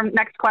on to our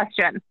next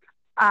question.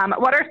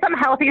 What are some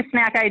healthy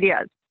snack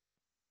ideas?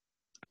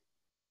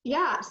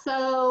 Yeah,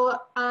 so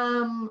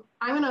I'm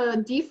going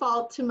to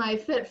default to my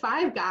Fit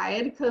 5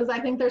 guide because I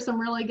think there's some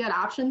really good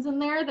options in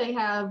there. They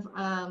have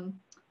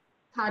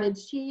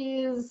cottage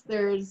cheese,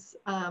 there's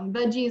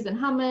veggies and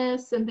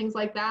hummus and things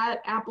like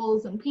that,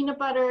 apples and peanut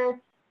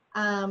butter.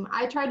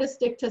 I try to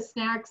stick to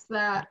snacks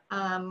that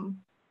are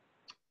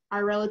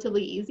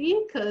relatively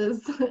easy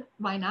because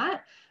why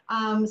not?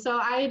 So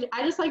I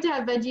just like to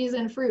have veggies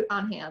and fruit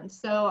on hand.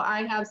 So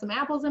I have some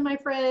apples in my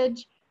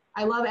fridge.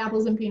 I love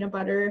apples and peanut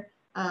butter,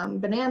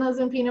 bananas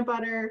and peanut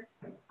butter,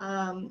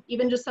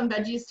 even just some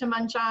veggies to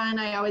munch on.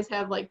 I always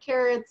have like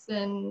carrots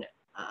and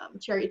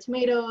cherry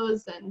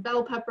tomatoes and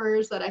bell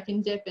peppers that I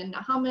can dip into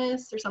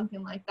hummus or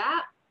something like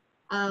that.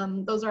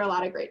 Those are a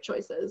lot of great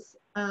choices.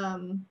 Yeah,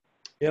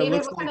 David, it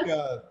looks like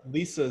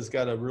Lisa's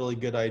got a really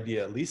good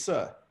idea.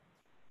 Lisa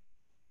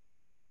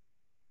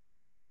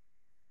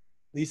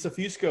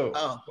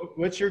Fusco,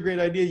 what's your great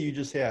idea you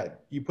just had?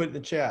 You put it in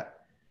the chat.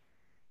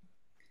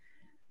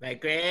 My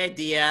great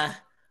idea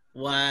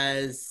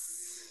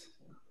was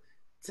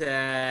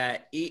to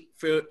eat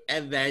fruit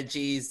and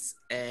veggies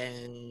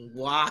and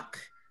walk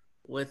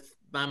with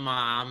my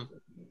mom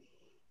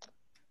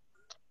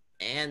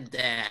and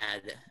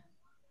dad.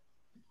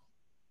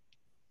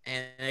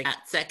 And I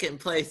got second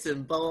place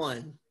in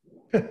bowling.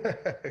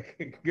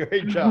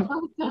 Great job.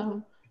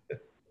 Awesome.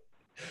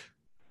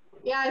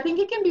 Yeah, I think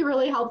it can be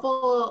really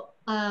helpful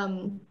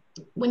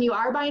when you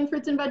are buying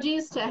fruits and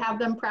veggies to have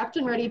them prepped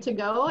and ready to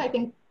go. I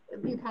think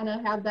if you kind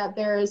of have that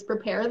there is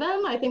prepare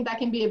them, I think that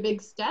can be a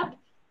big step.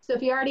 So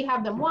if you already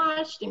have them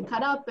washed and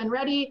cut up and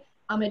ready,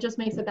 it just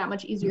makes it that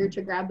much easier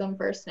to grab them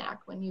for a snack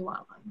when you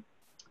want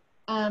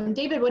one.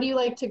 David, what do you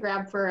like to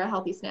grab for a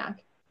healthy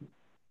snack?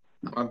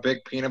 I'm a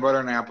big peanut butter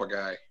and apple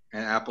guy,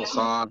 and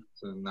applesauce,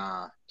 and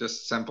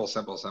just simple.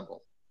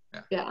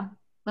 Yeah,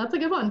 that's a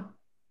good one.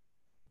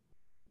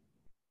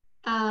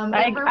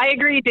 I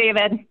agree,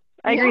 David.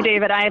 I agree,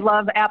 David. I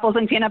love apples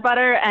and peanut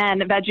butter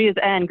and veggies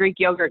and Greek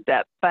yogurt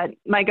dip, but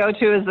my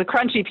go-to is the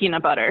crunchy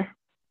peanut butter.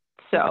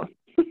 So,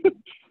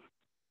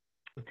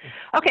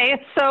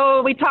 okay,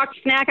 so we talked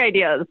snack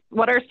ideas.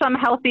 What are some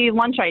healthy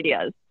lunch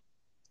ideas?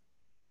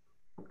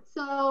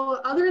 So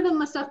other than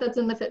the stuff that's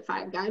in the Fit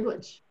 5 guide,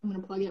 which I'm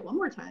going to plug it one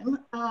more time,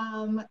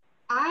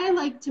 I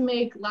like to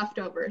make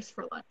leftovers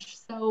for lunch.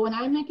 So when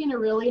I'm making a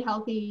really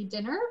healthy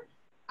dinner,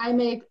 I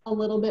make a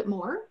little bit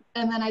more,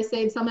 and then I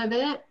save some of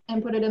it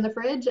and put it in the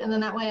fridge, and then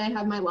that way I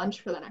have my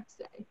lunch for the next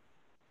day.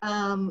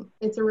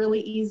 It's a really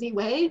easy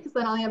way, because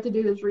then all you have to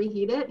do is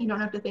reheat it. You don't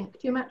have to think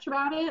too much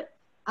about it.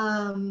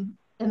 And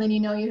then you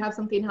know you have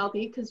something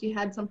healthy because you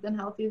had something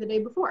healthy the day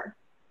before.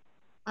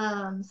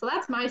 So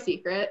that's my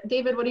secret.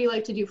 David, what do you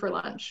like to do for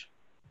lunch?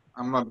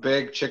 I'm a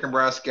big chicken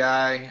breast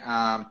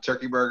guy,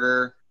 turkey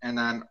burger, and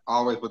then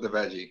always with a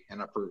veggie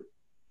and a fruit.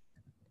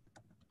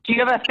 Do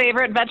you have a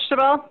favorite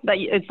vegetable that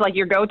it's like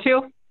your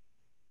go-to?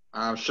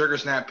 Sugar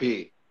snap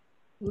pea.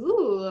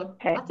 Ooh,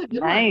 okay. That's a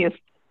good one.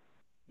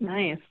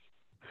 Nice.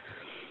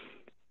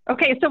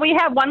 Okay, so we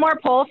have one more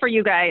poll for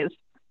you guys.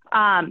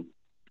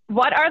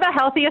 What are the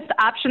healthiest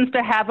options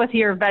to have with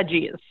your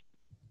veggies?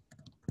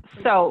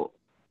 So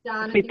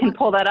John, if we can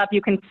pull that up,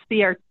 you can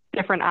see our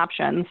different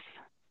options.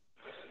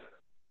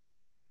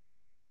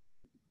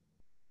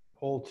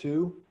 Poll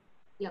 2.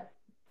 Yep.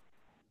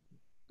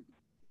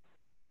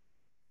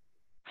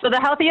 So the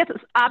healthiest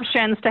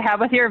options to have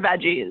with your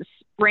veggies: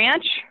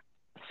 ranch,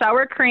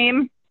 sour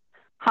cream,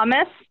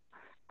 hummus,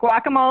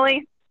 guacamole,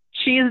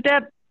 cheese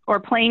dip,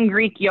 or plain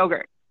Greek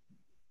yogurt.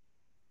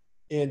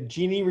 And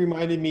Jeannie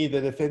reminded me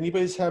that if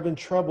anybody's having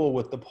trouble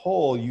with the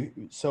poll,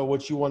 so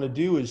what you want to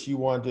do is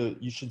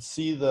you should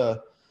see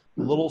the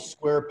little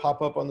square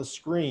pop up on the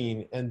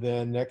screen, and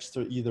then next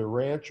to either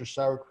ranch or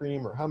sour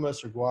cream or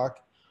hummus or guac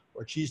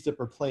or cheese dip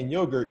or plain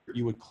yogurt,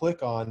 you would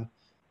click on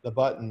the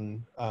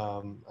button.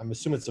 I'm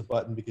assuming it's a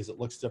button because it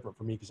looks different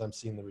for me because I'm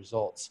seeing the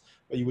results.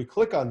 But you would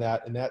click on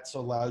that, and that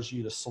allows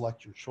you to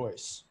select your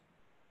choice.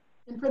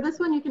 And for this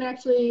one, you can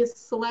actually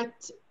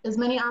select as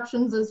many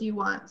options as you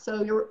want.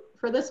 So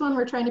for this one,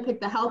 we're trying to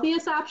pick the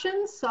healthiest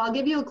options. So I'll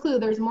give you a clue.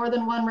 There's more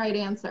than one right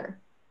answer.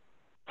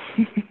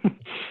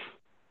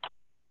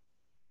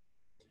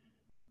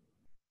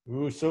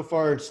 Ooh, so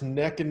far it's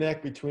neck and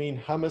neck between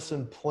hummus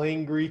and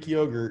plain Greek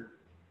yogurt.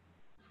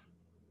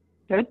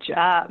 Good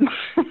job.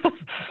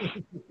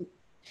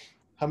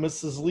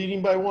 Hummus is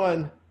leading by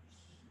 1.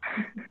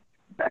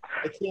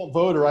 I can't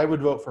vote, or I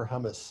would vote for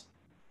hummus.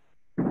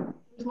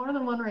 There's more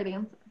than one right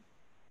answer.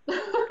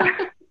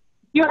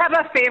 You have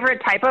a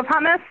favorite type of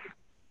hummus?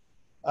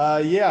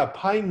 Yeah,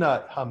 pine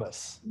nut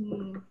hummus.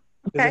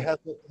 Okay. It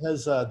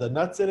has the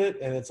nuts in it,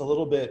 and it's a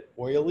little bit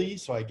oily,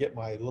 so I get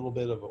my little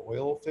bit of an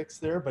oil fix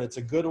there. But it's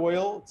a good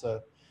oil.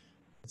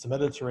 It's a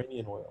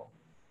Mediterranean oil.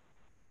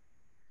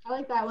 I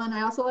like that one.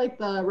 I also like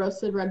the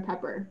roasted red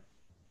pepper.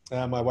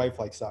 My wife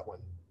likes that one.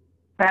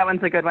 That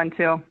one's a good one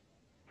too.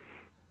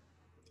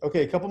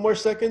 Okay, a couple more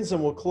seconds,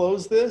 and we'll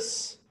close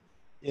this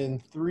in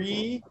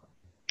 3,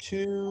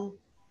 2,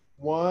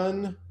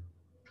 1.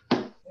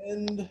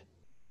 End.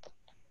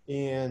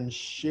 And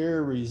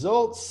share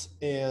results,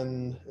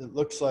 and it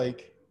looks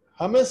like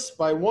hummus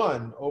by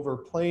 1 over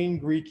plain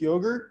Greek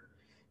yogurt,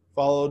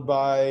 followed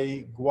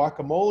by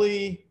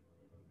guacamole,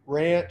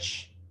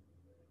 ranch,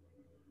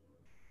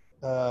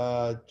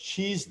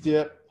 cheese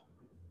dip,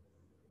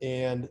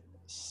 and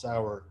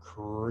sour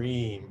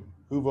cream.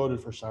 Who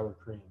voted for sour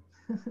cream?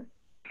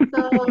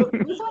 So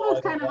this one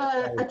was kind of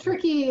a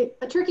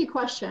tricky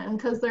question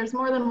because there's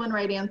more than one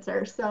right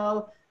answer.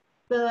 So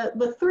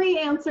the 3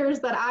 answers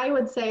that I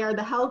would say are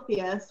the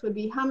healthiest would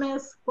be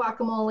hummus,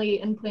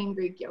 guacamole, and plain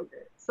Greek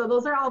yogurt. So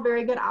those are all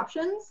very good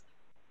options.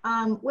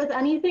 With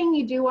anything,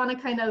 you do want to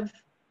kind of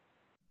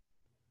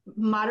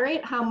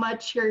moderate how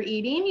much you're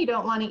eating. You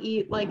don't want to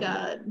eat like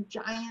a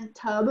giant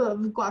tub of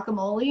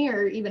guacamole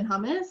or even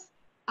hummus.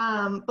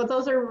 But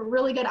those are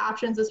really good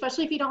options,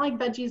 especially if you don't like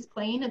veggies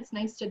plain. It's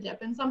nice to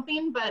dip in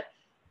something, but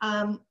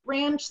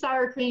ranch,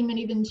 sour cream, and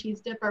even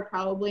cheese dip are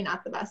probably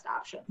not the best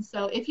options.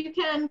 So if you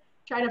can,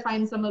 try to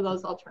find some of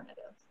those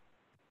alternatives.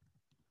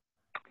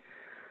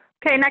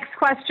 Okay, next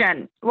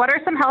question. What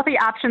are some healthy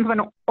options when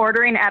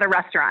ordering at a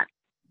restaurant?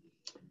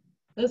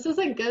 This is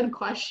a good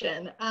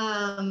question.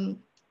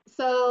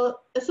 So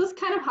this is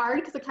kind of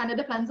hard because it kind of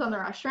depends on the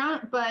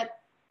restaurant, but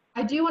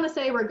I do want to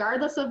say,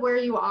 regardless of where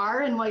you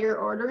are and what you're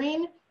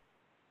ordering,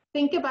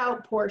 think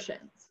about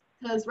portions,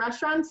 because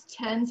restaurants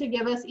tend to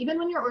give us, even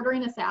when you're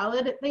ordering a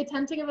salad, they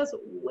tend to give us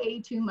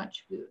way too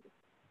much food.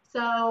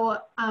 So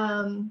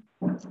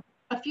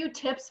a few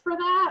tips for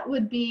that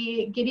would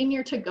be getting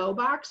your to-go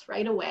box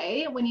right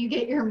away when you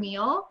get your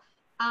meal,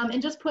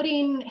 and just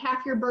putting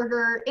half your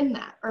burger in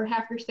that, or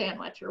half your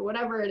sandwich, or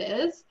whatever it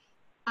is,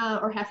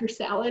 or half your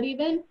salad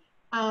even.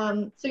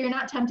 So you're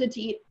not tempted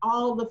to eat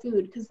all the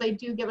food, because they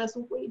do give us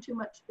way too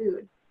much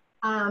food.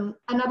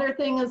 Another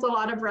thing is a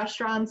lot of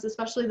restaurants,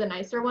 especially the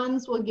nicer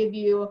ones, will give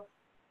you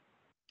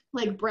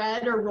like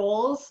bread or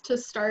rolls to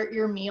start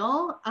your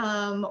meal.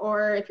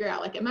 Or if you're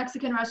at like a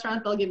Mexican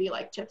restaurant, they'll give you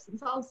like chips and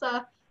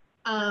salsa.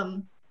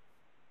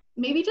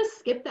 Maybe just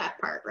skip that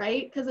part,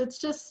 right? Because it's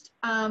just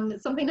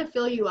something to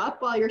fill you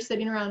up while you're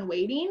sitting around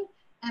waiting.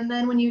 And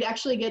then when you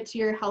actually get to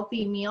your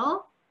healthy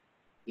meal,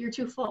 you're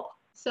too full.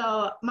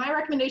 So my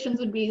recommendations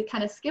would be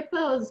kind of skip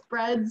those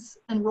breads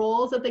and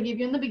rolls that they give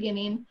you in the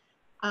beginning.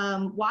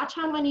 Watch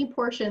how many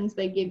portions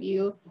they give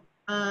you.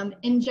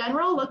 In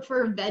general, look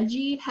for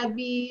veggie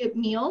heavy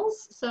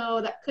meals.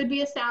 So that could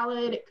be a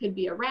salad, it could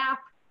be a wrap.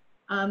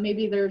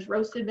 Maybe there's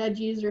roasted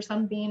veggies or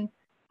something.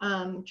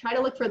 Try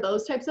to look for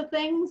those types of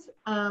things.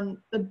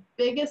 The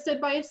biggest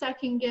advice I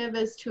can give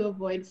is to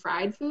avoid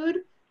fried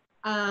food.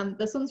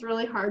 This one's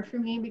really hard for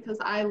me because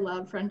I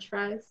love French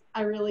fries.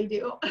 I really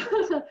do.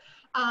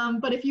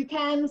 But if you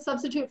can,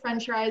 substitute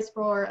French fries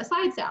for a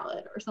side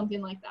salad or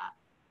something like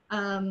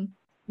that.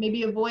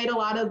 Maybe avoid a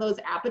lot of those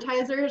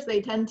appetizers.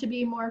 They tend to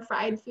be more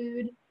fried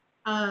food.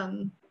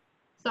 So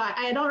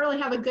I don't really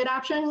have a good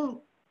option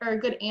or a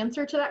good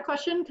answer to that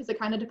question because it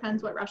kind of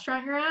depends what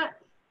restaurant you're at.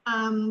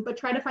 But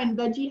try to find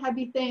veggie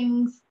heavy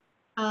things.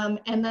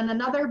 And then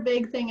another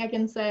big thing I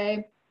can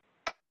say,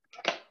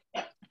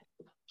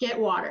 get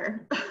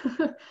water.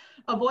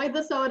 Avoid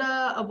the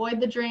soda, avoid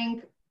the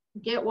drink,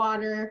 get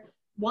water.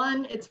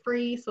 One, it's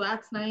free, so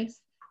that's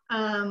nice.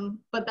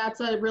 But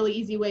that's a really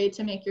easy way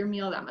to make your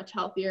meal that much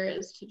healthier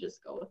is to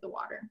just go with the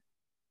water.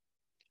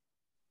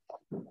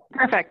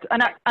 Perfect.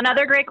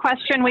 Another great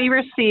question we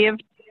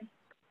received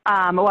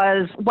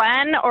was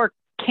when or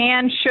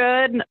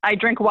should I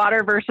drink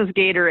water versus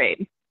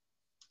Gatorade?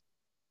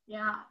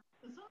 Yeah,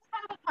 this one's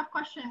kind of a tough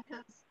question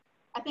because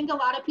I think a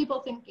lot of people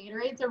think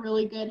Gatorade's a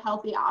really good,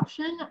 healthy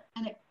option,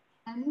 and it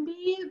can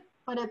be,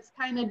 but it's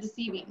kind of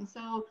deceiving.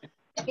 So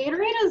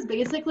Gatorade is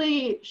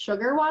basically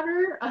sugar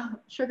water,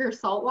 sugar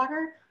salt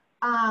water,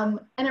 and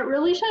it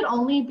really should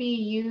only be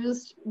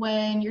used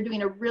when you're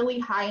doing a really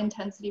high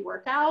intensity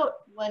workout,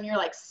 when you're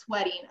like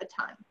sweating a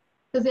ton.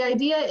 Because the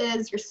idea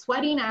is you're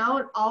sweating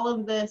out all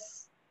of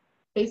this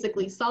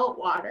basically salt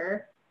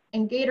water,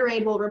 and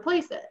Gatorade will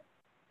replace it.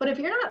 But if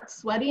you're not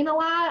sweating a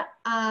lot,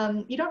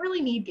 you don't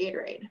really need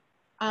Gatorade.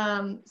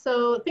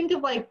 So think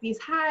of like these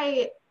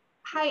high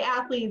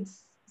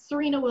athletes,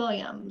 Serena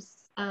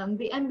Williams,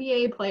 the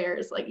NBA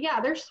players, like, yeah,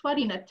 they're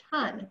sweating a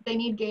ton. They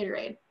need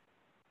Gatorade.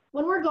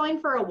 When we're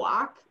going for a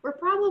walk, we're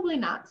probably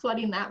not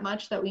sweating that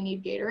much that we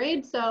need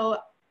Gatorade. So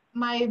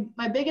my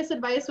biggest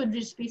advice would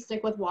just be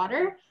stick with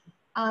water.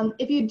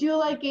 If you do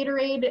like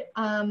Gatorade,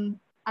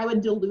 I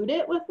would dilute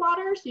it with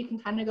water so you can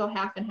kind of go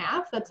half and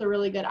half. That's a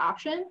really good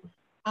option.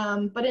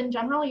 But in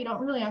general, you don't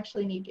really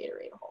actually need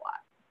Gatorade a whole lot.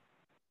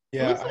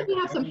 Yeah, It looks like we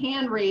have some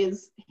hand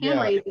raises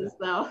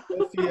though.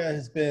 Sophia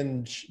has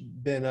been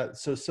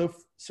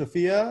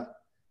Sophia,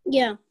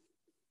 Yeah.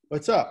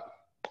 what's up?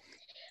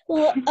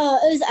 Well,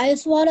 is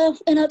ice water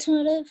an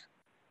alternative?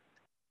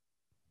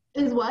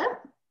 Is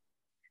what?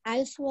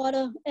 Ice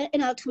water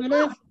an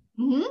alternative?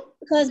 Mm-hmm.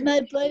 Because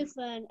my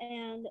boyfriend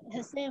and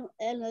his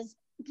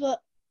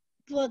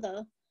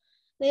brother,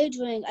 they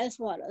drink ice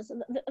water.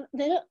 So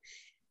they don't.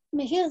 I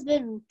mean, he has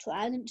been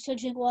trying to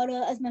drink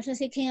water as much as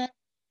he can,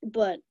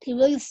 but he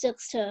really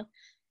sticks to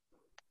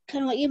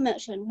kind of what you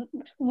mentioned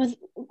with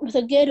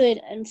the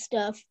Gatorade and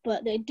stuff.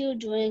 But they do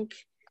drink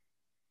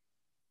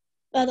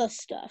other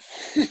stuff.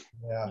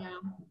 Yeah.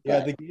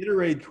 The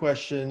Gatorade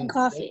question. And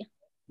coffee.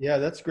 Yeah,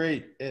 that's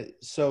great.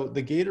 So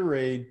the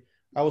Gatorade,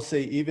 I will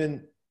say,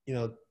 even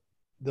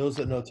those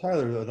that know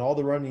Tyler and all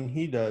the running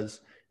he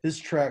does, his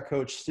track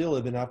coach still,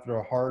 even after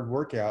a hard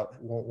workout,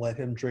 won't let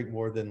him drink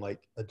more than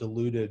like a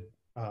diluted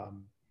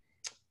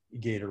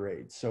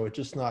Gatorade. So it's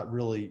just not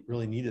really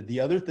needed. The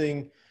other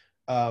thing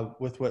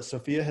with what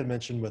Sophia had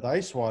mentioned with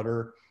ice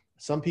water,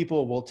 some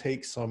people will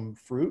take some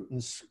fruit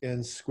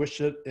and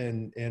squish it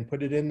and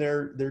put it in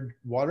their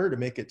water to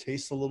make it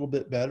taste a little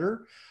bit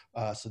better.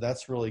 So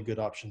that's really a good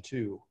option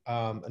too.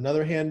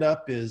 Another hand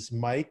up is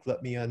Mike.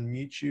 Let me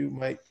unmute you,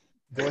 Mike.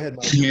 Go ahead,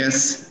 Mike.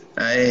 Yes,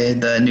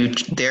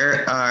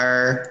 there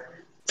are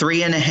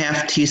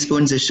 3.5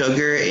 teaspoons of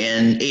sugar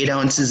and 8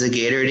 ounces of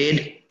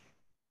Gatorade.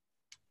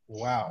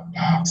 Wow.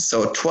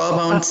 So 12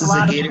 ounces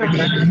of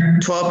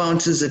Gatorade. 12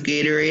 ounces of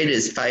Gatorade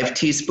is 5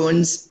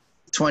 teaspoons.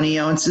 20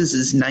 ounces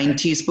is 9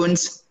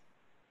 teaspoons.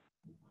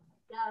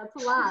 Yeah,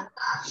 that's a lot.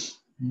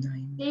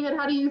 David,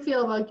 how do you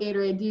feel about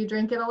Gatorade? Do you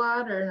drink it a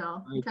lot or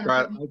no? I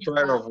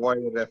try to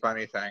avoid it if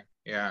anything.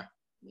 Yeah.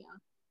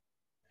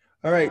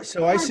 All right,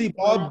 so I see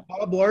Bob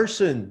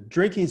Larson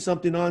drinking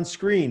something on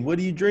screen. What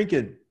are you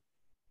drinking?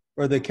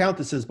 Or the account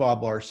that says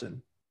Bob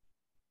Larson.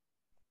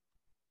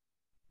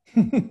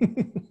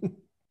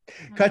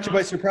 Caught you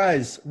by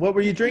surprise. What were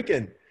you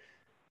drinking?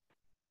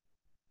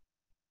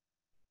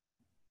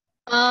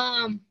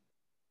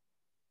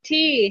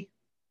 Tea.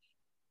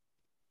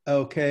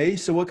 Okay,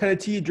 so what kind of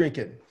tea you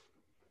drinking?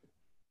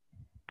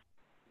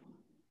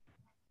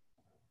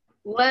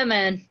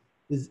 Lemon.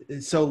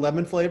 So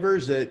lemon flavor,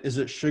 is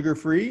it sugar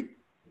free?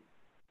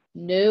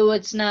 No,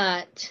 it's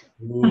not.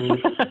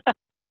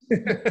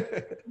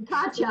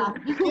 Gotcha.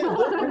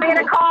 Way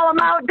to call him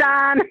out,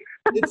 Don.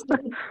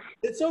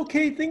 It's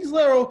okay. Things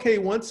are okay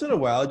once in a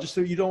while, just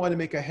so you don't want to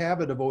make a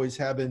habit of always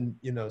having,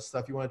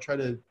 stuff. You want to try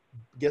to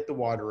get the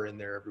water in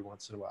there every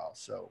once in a while.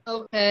 So,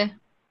 Okay.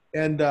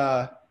 and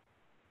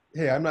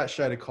hey, I'm not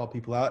shy to call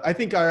people out. I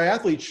think our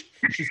athletes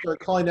should start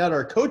calling out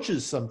our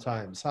coaches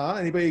sometimes, huh?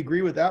 Anybody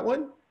agree with that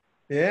one?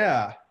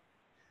 Yeah.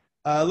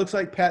 Looks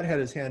like Pat had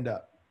his hand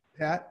up.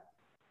 Pat?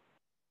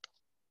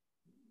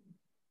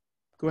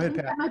 Go ahead,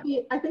 Pat.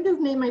 I think his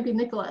name might be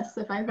Nicholas,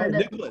 if I heard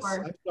it Nicholas.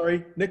 before. I'm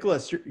sorry.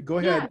 Nicholas, go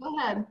ahead. Yeah, go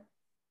ahead.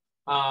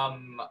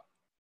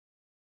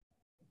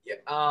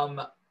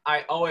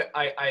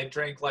 I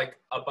drink like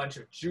a bunch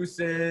of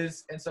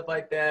juices and stuff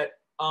like that.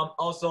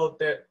 Also,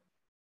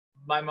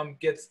 my mom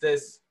gets a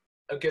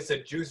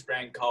juice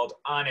brand called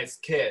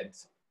Honest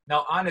Kids.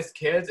 Now, Honest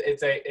Kids,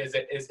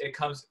 it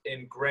comes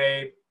in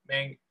grape,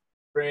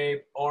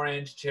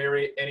 orange,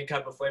 cherry, any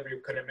type of flavor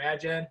you could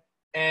imagine.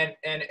 And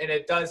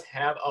it does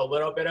have a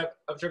little bit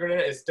of sugar in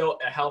it. It's still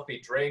a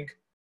healthy drink,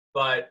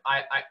 but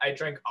I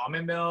drink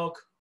almond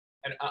milk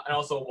and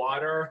also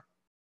water,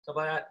 stuff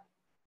like that.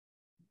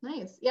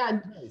 Nice. Yeah,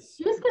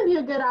 juice can be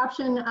a good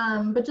option,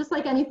 but just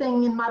like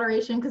anything in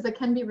moderation, because it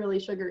can be really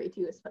sugary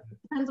too. It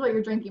depends what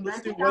you're drinking. But I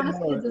think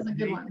Honest Kids is a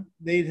good one.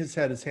 Nate has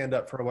had his hand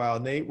up for a while.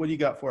 Nate, what do you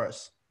got for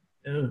us?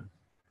 Yeah,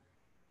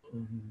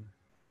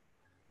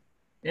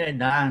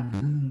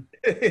 Don.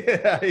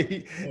 How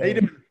you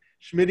doing,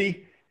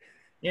 Schmitty?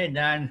 Yeah,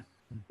 Don.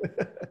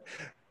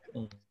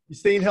 You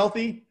staying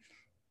healthy?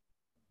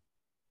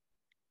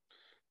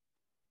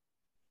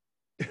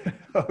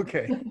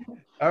 Okay.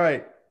 All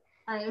right.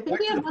 All right. I think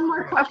we have one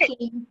more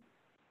question.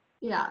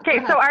 Yeah.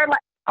 Okay. So are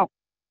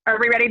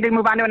we ready to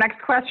move on to a next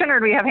question, or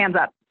do we have hands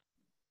up?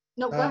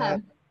 No, go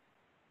ahead.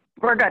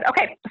 We're good.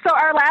 Okay. So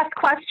our last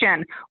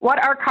question: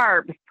 what are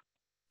carbs?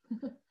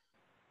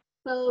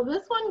 So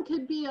this one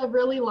could be a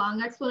really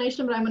long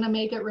explanation, but I'm going to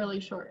make it really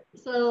short.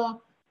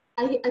 So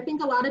I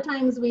think a lot of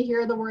times we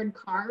hear the word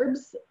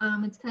carbs.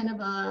 It's kind of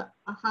a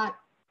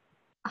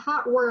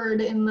hot word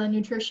in the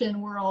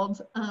nutrition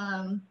world.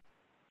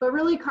 But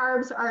really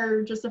carbs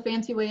are just a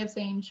fancy way of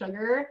saying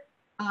sugar.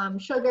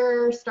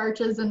 Sugar,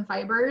 starches, and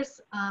fibers.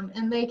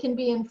 And they can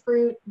be in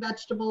fruit,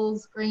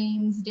 vegetables,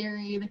 grains,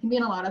 dairy. They can be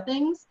in a lot of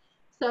things.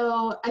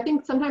 So I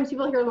think sometimes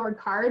people hear the word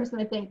carbs and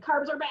they think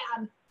carbs are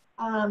bad.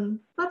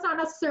 That's not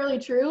necessarily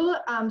true.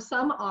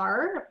 Some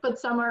are, but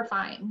some are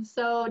fine.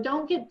 So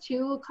don't get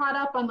too caught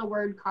up on the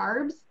word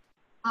carbs.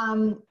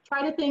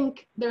 Try to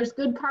think there's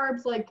good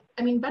carbs,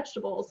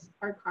 vegetables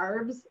are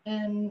carbs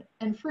and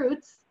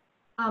fruits.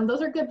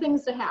 Those are good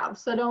things to have.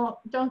 So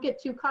don't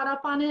get too caught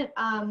up on it.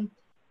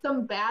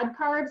 Some bad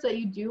carbs that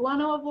you do want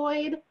to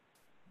avoid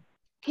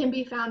can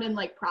be found in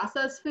like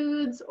processed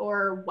foods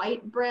or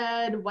white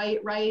bread,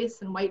 white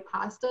rice, and white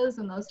pastas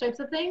and those types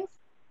of things.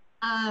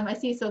 I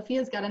see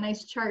Sophia's got a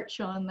nice chart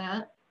showing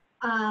that.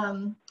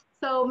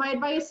 So my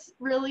advice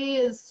really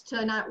is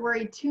to not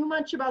worry too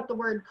much about the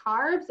word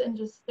carbs and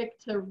just stick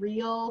to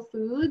real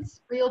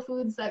foods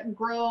that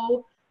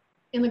grow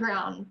in the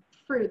ground,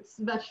 fruits,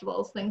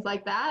 vegetables, things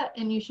like that,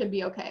 and you should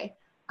be okay.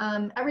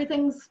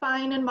 Everything's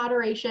fine in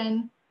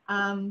moderation,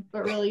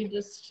 but really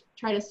just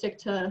try to stick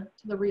to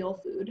the real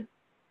food.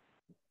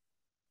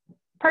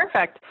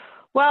 Perfect.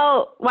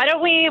 Well, why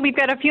don't we've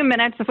got a few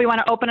minutes if we want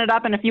to open it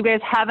up, and if you guys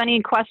have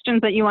any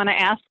questions that you want to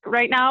ask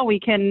right now,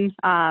 we can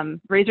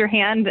raise your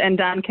hand and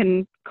Don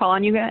can call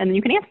on you and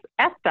you can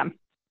ask them.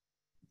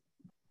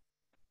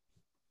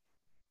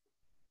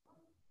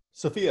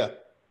 Sophia.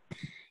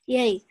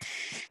 Yay.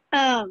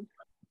 What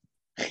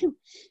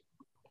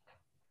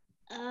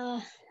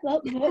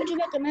would you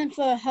recommend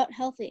for heart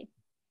healthy?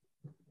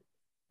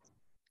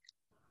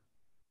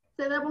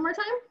 Say that one more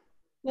time.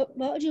 What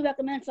would you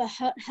recommend for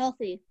heart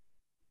healthy?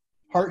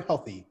 Heart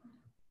healthy.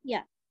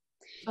 Yeah.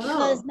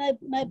 Because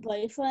my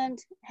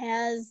boyfriend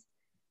has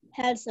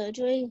had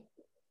surgery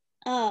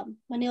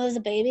when he was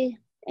a baby,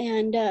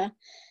 and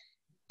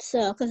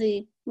so because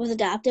he was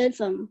adopted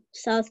from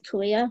South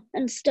Korea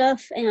and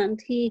stuff,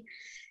 and he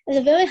is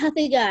a very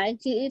healthy guy.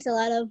 He eats a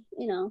lot of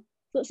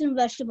fruits and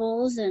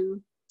vegetables and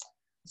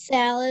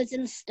salads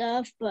and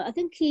stuff, but I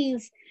think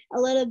he's a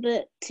little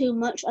bit too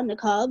much on the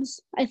carbs,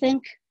 I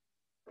think.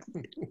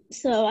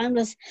 So I'm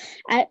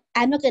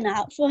looking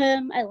out for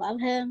him. I love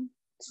him.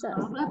 So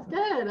that's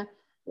good.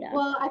 Yeah.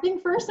 Well, I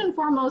think first and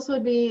foremost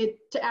would be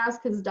to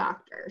ask his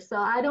doctor. So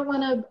I don't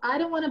want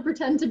to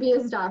pretend to be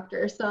his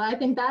doctor. So I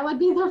think that would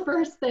be the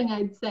first thing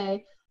I'd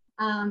say,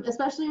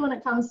 especially when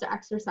it comes to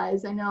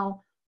exercise. I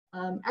know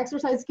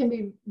exercise can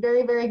be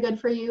very, very good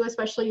for you,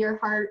 especially your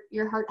heart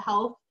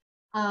health.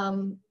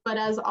 But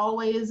as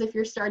always, if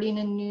you're starting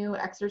a new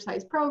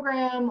exercise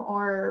program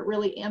or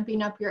really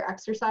amping up your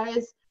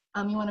exercise,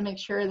 you want to make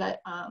sure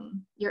that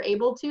you're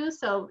able to.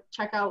 So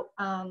check out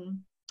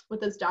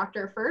with his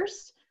doctor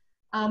first.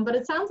 But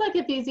it sounds like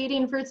if he's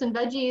eating fruits and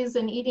veggies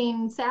and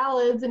eating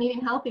salads and eating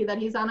healthy, that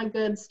he's on a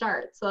good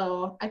start.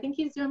 So I think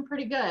he's doing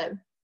pretty good.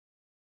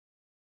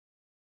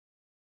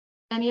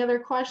 Any other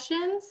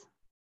questions?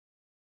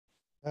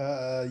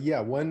 Yeah,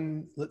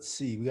 one, let's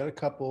see, we got a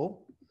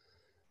couple.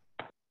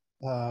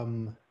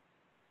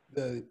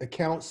 The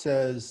account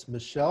says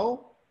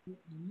Michelle.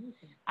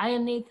 I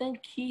am Nathan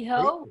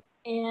Kehoe,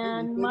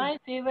 and my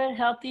favorite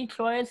healthy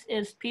choice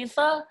is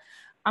pizza.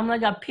 I'm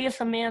like a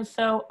pizza man,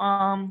 so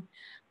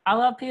I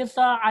love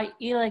pizza. I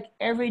eat like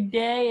every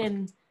day,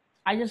 and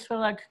I just feel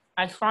like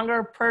a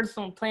stronger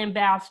person playing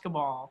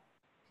basketball.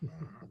 Did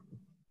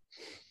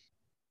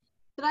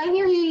I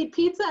hear you eat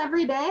pizza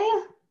every day?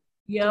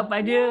 Yep,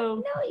 I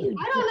do. I don't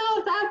know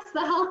if that's the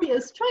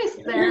healthiest choice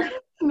there,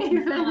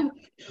 Nathan.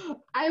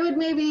 I would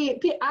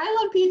I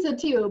love pizza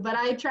too, but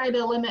I try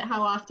to limit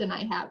how often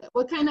I have it.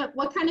 What kind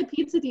of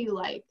pizza do you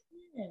like?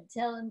 Yeah,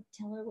 tell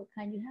her what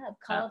kind you have.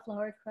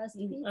 Cauliflower crust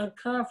pizza. A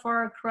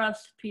cauliflower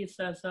crust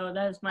pizza, so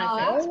that is my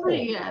favorite. Oh, that's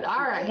pretty good.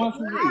 All right. All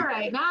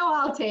right, now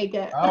I'll take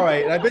it. All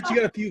right, and I bet you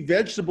got a few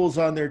vegetables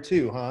on there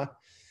too, huh?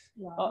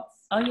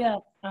 Oh yeah,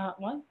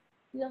 what?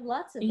 You have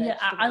lots of Yeah,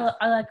 vegetables.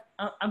 I like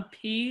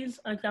peas.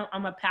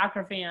 I'm a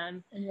Packer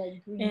fan. And you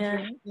like green And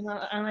drinks? you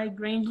know, I like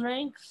green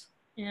drinks,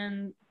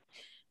 and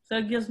so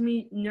it gives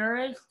me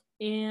nourished,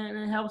 and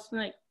it helps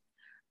me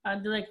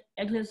do like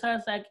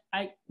exercise. Like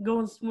I go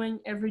and swing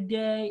every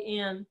day,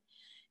 and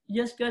it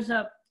just goes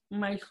up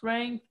my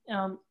strength.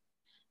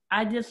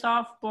 I did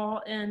softball,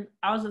 and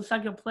I was in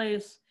second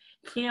place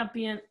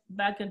champion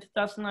back in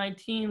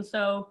 2019.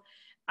 So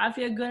I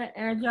feel good and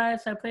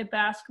energized. I play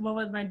basketball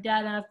with my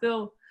dad, and I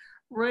feel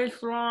really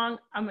strong.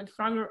 I'm a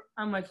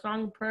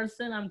strong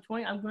person. I'm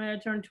going to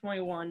turn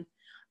 21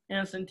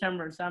 in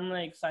September, so I'm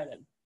really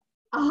excited.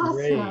 Awesome.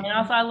 Great. And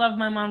also, I love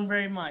my mom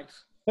very much.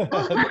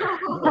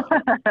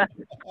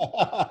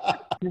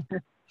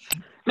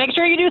 Make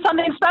sure you do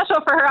something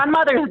special for her on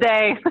Mother's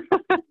Day.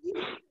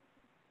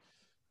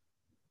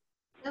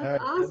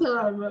 That's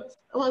awesome.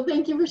 Well,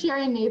 thank you for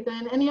sharing,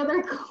 Nathan. Any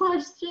other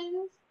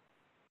questions?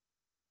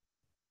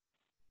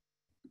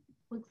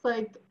 Looks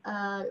like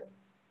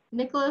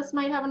Nicholas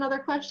might have another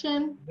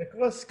question.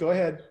 Nicholas, go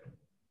ahead.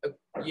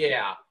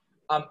 Yeah.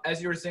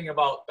 As you were saying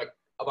about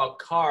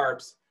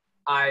carbs,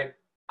 I've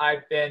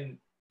been,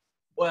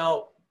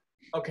 well,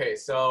 okay,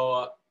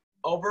 so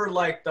over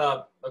like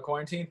the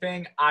quarantine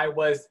thing, my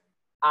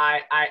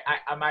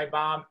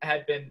mom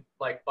had been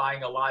like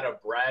buying a lot of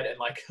bread and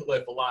like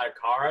with a lot of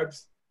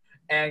carbs,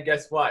 and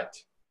guess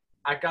what?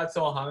 I got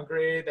so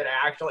hungry that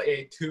I actually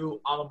ate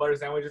 2 almond butter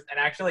sandwiches and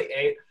actually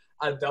ate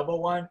a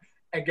double one,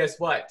 and guess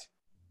what?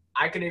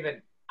 I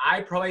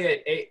probably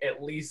ate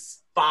at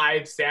least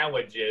 5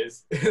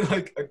 sandwiches in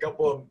like in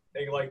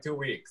like 2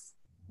 weeks.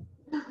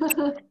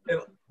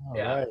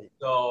 Yeah. Right.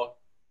 So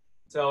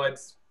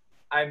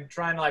I'm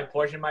trying to like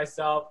portion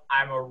myself.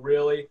 I'm a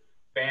really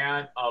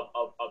fan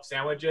of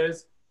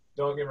sandwiches.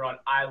 Don't get me wrong,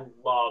 I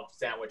love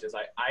sandwiches.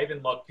 I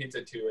even love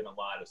pizza too and a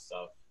lot of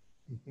stuff.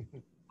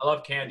 I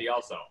love candy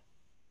also.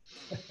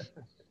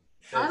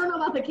 I don't know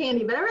about the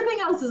candy, but everything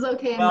else is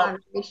okay in Well,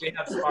 moderation. we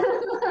have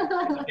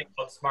something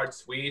called Smart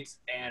Sweets,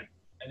 and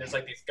there's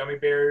like these gummy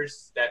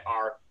bears that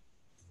are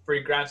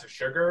 3 grams of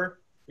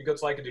sugar. You go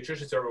to like a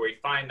nutrition store where we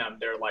find them,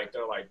 they're like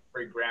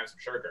 3 grams of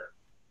sugar.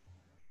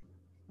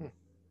 Yeah.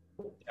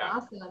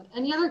 Awesome.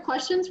 Any other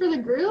questions for the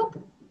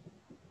group?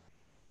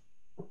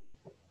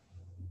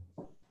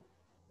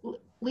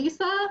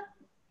 Lisa?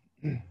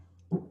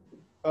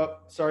 Oh,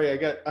 sorry, I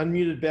got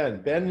unmuted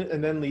Ben. Ben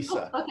and then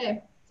Lisa. Oh,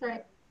 okay, sorry.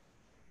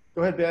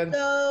 Go ahead, Ben.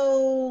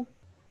 So,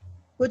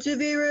 what's your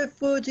favorite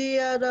food to eat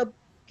at a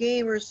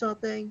game or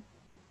something?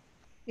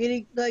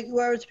 Any, like,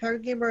 whether it's a Packer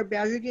game or a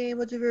Badger game,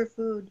 what's your favorite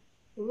food?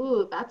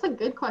 Ooh, that's a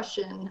good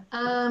question.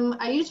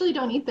 I usually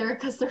don't eat there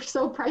because they're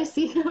so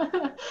pricey.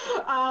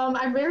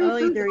 I'm very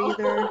frugal.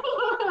 Either.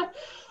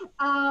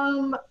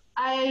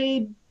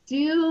 I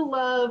do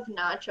love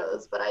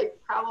nachos, but I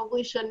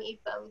probably shouldn't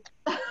eat them.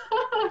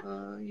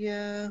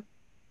 Yeah.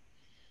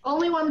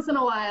 Only once in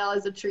a while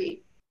as a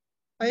treat.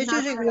 I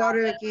usually drink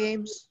water at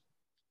games.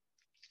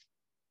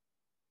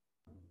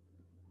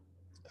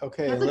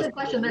 Okay. That's a good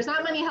question. There's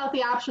not many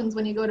healthy options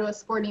when you go to a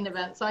sporting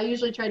event, so I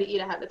usually try to eat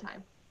ahead of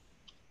time.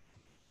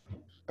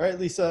 All right,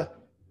 Lisa.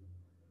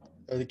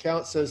 The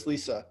count says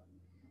Lisa.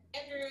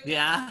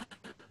 Yeah.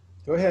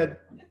 Go ahead.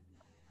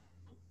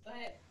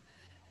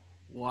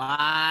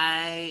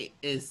 Why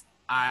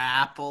are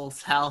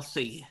apples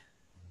healthy?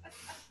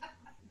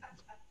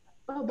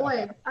 Oh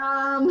boy.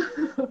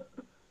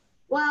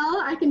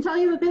 Well, I can tell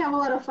you that they have a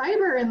lot of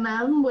fiber in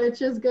them,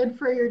 which is good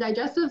for your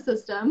digestive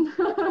system.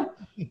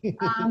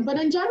 But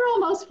in general,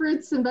 most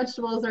fruits and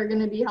vegetables are going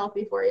to be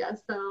healthy for you.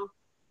 So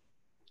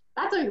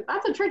that's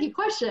a tricky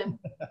question.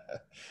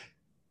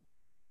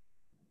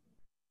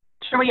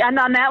 Should we end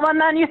on that one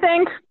then, you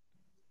think?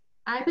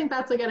 I think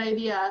that's a good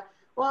idea.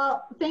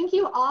 Well, thank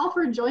you all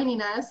for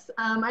joining us.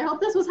 I hope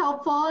this was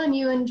helpful and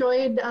you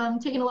enjoyed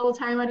taking a little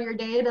time out of your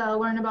day to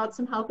learn about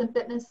some health and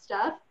fitness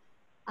stuff.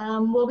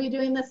 We'll be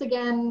doing this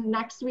again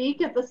next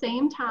week at the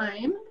same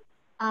time.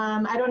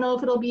 I don't know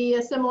if it'll be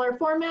a similar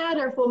format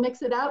or if we'll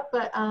mix it up,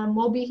 but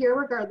we'll be here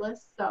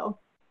regardless. So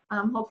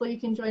hopefully you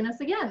can join us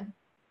again.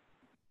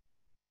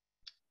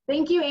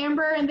 Thank you,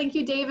 Amber, and thank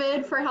you,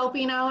 David, for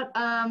helping out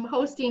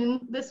hosting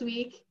this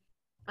week.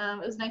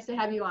 It was nice to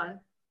have you on.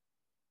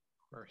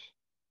 Of course.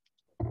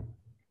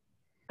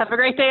 Have a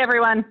great day,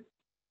 everyone.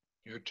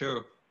 You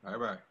too.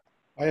 Bye-bye.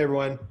 Bye,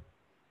 everyone.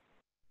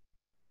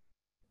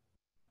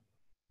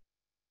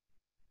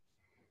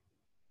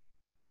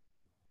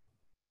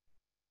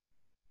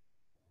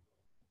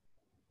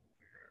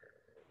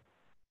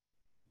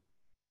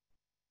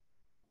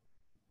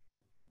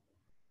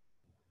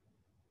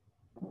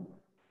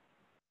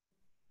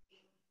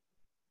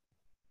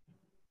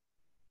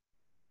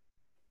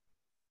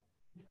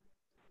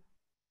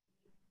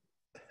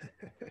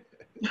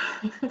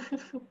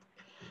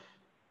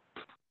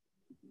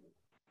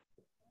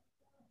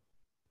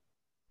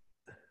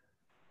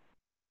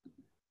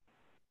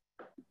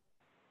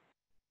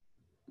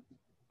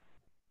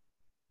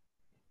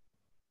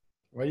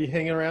 What are you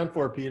hanging around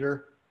for,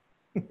 Peter?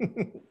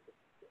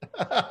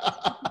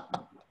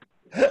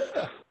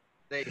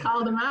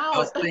 Called him I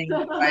was out. saying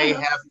I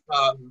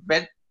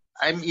have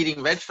I'm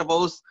eating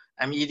vegetables,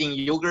 I'm eating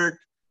yogurt,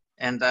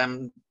 and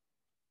I'm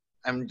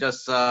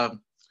just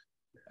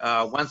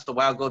once in a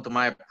while go to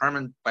my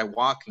apartment by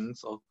walking,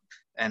 so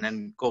and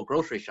then go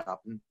grocery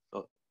shopping.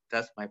 So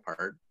that's my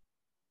part.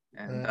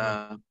 And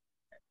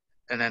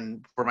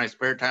then for my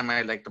spare time,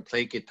 I like to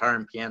play guitar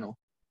and piano.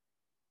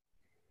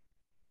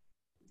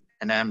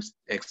 And I'm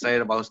excited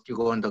about still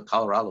going to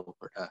Colorado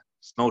for the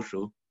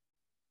snowshoe.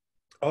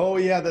 Oh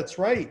yeah, that's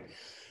right.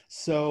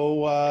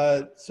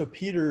 So so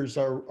Peter's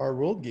our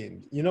world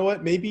game. You know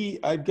what? Maybe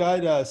I've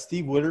got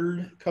Steve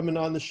Woodard coming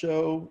on the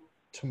show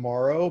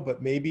tomorrow,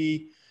 but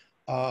maybe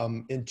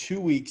in 2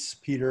 weeks,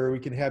 Peter, we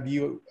can have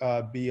you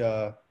be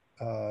a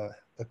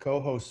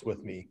co-host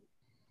with me.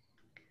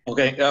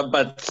 Okay,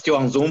 but still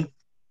on Zoom?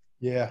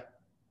 Yeah.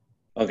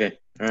 Okay,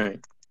 all right.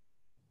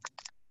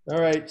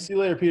 All right. See you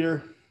later,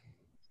 Peter.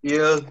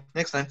 Yeah,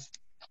 next time.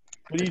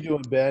 What are you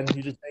doing, Ben?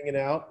 You just hanging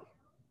out?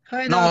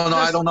 No,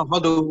 I don't know how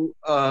to.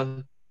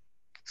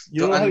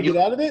 You don't know how to get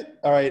out of it?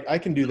 All right, I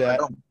can do that.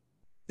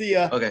 See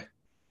ya. Okay.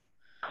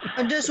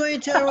 I'm just waiting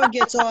till everyone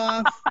gets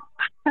off.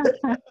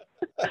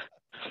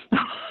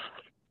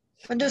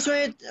 I'm just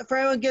waiting for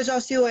everyone gets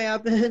off. See what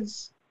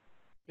happens.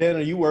 Ben,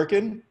 are you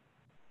working?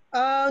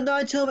 Not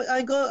until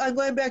I'm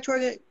going back to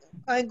work.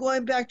 I'm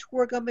going back to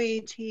work on May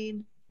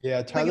 18.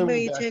 Yeah, Tyler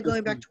May went back 18,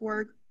 going back to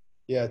work.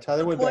 Yeah,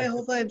 Tyler went back.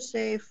 Hopefully I'm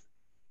safe.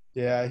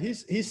 Yeah,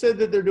 he said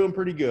that they're doing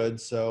pretty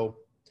good. So,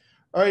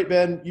 all right,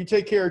 Ben, you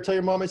take care. Tell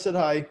your mom I said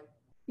hi.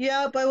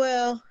 Yep, I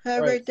will.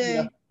 Have a great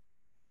day.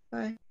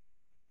 Bye.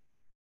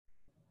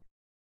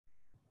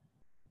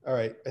 All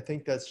right, I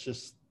think that's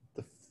just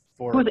the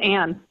four. Who's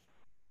Ann?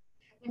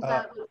 I think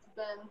that was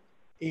Ben.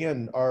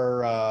 Ann,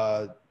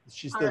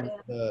 she's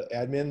the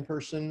admin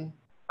person.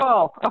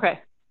 Oh, okay.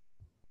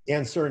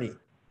 Ann Cerny.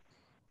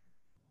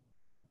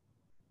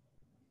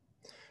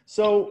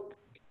 So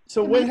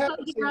what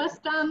happens? The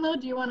rest on though?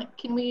 Do you want?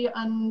 Can we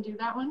undo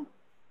that one?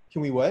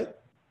 Can we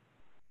what?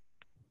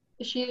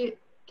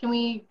 Can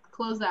we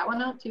close that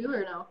one out too,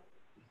 or no?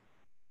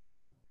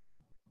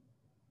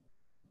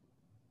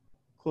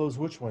 Close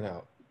which one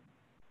out?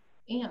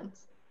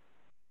 Ann's.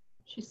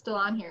 She's still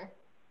on here.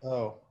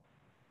 Oh.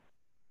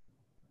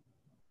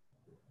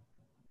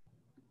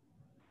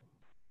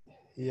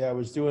 Yeah, I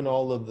was doing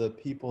all of the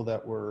people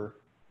that were.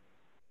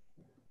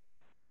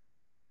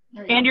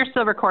 And you're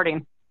still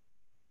recording.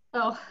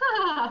 Oh.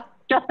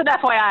 Just an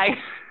FYI.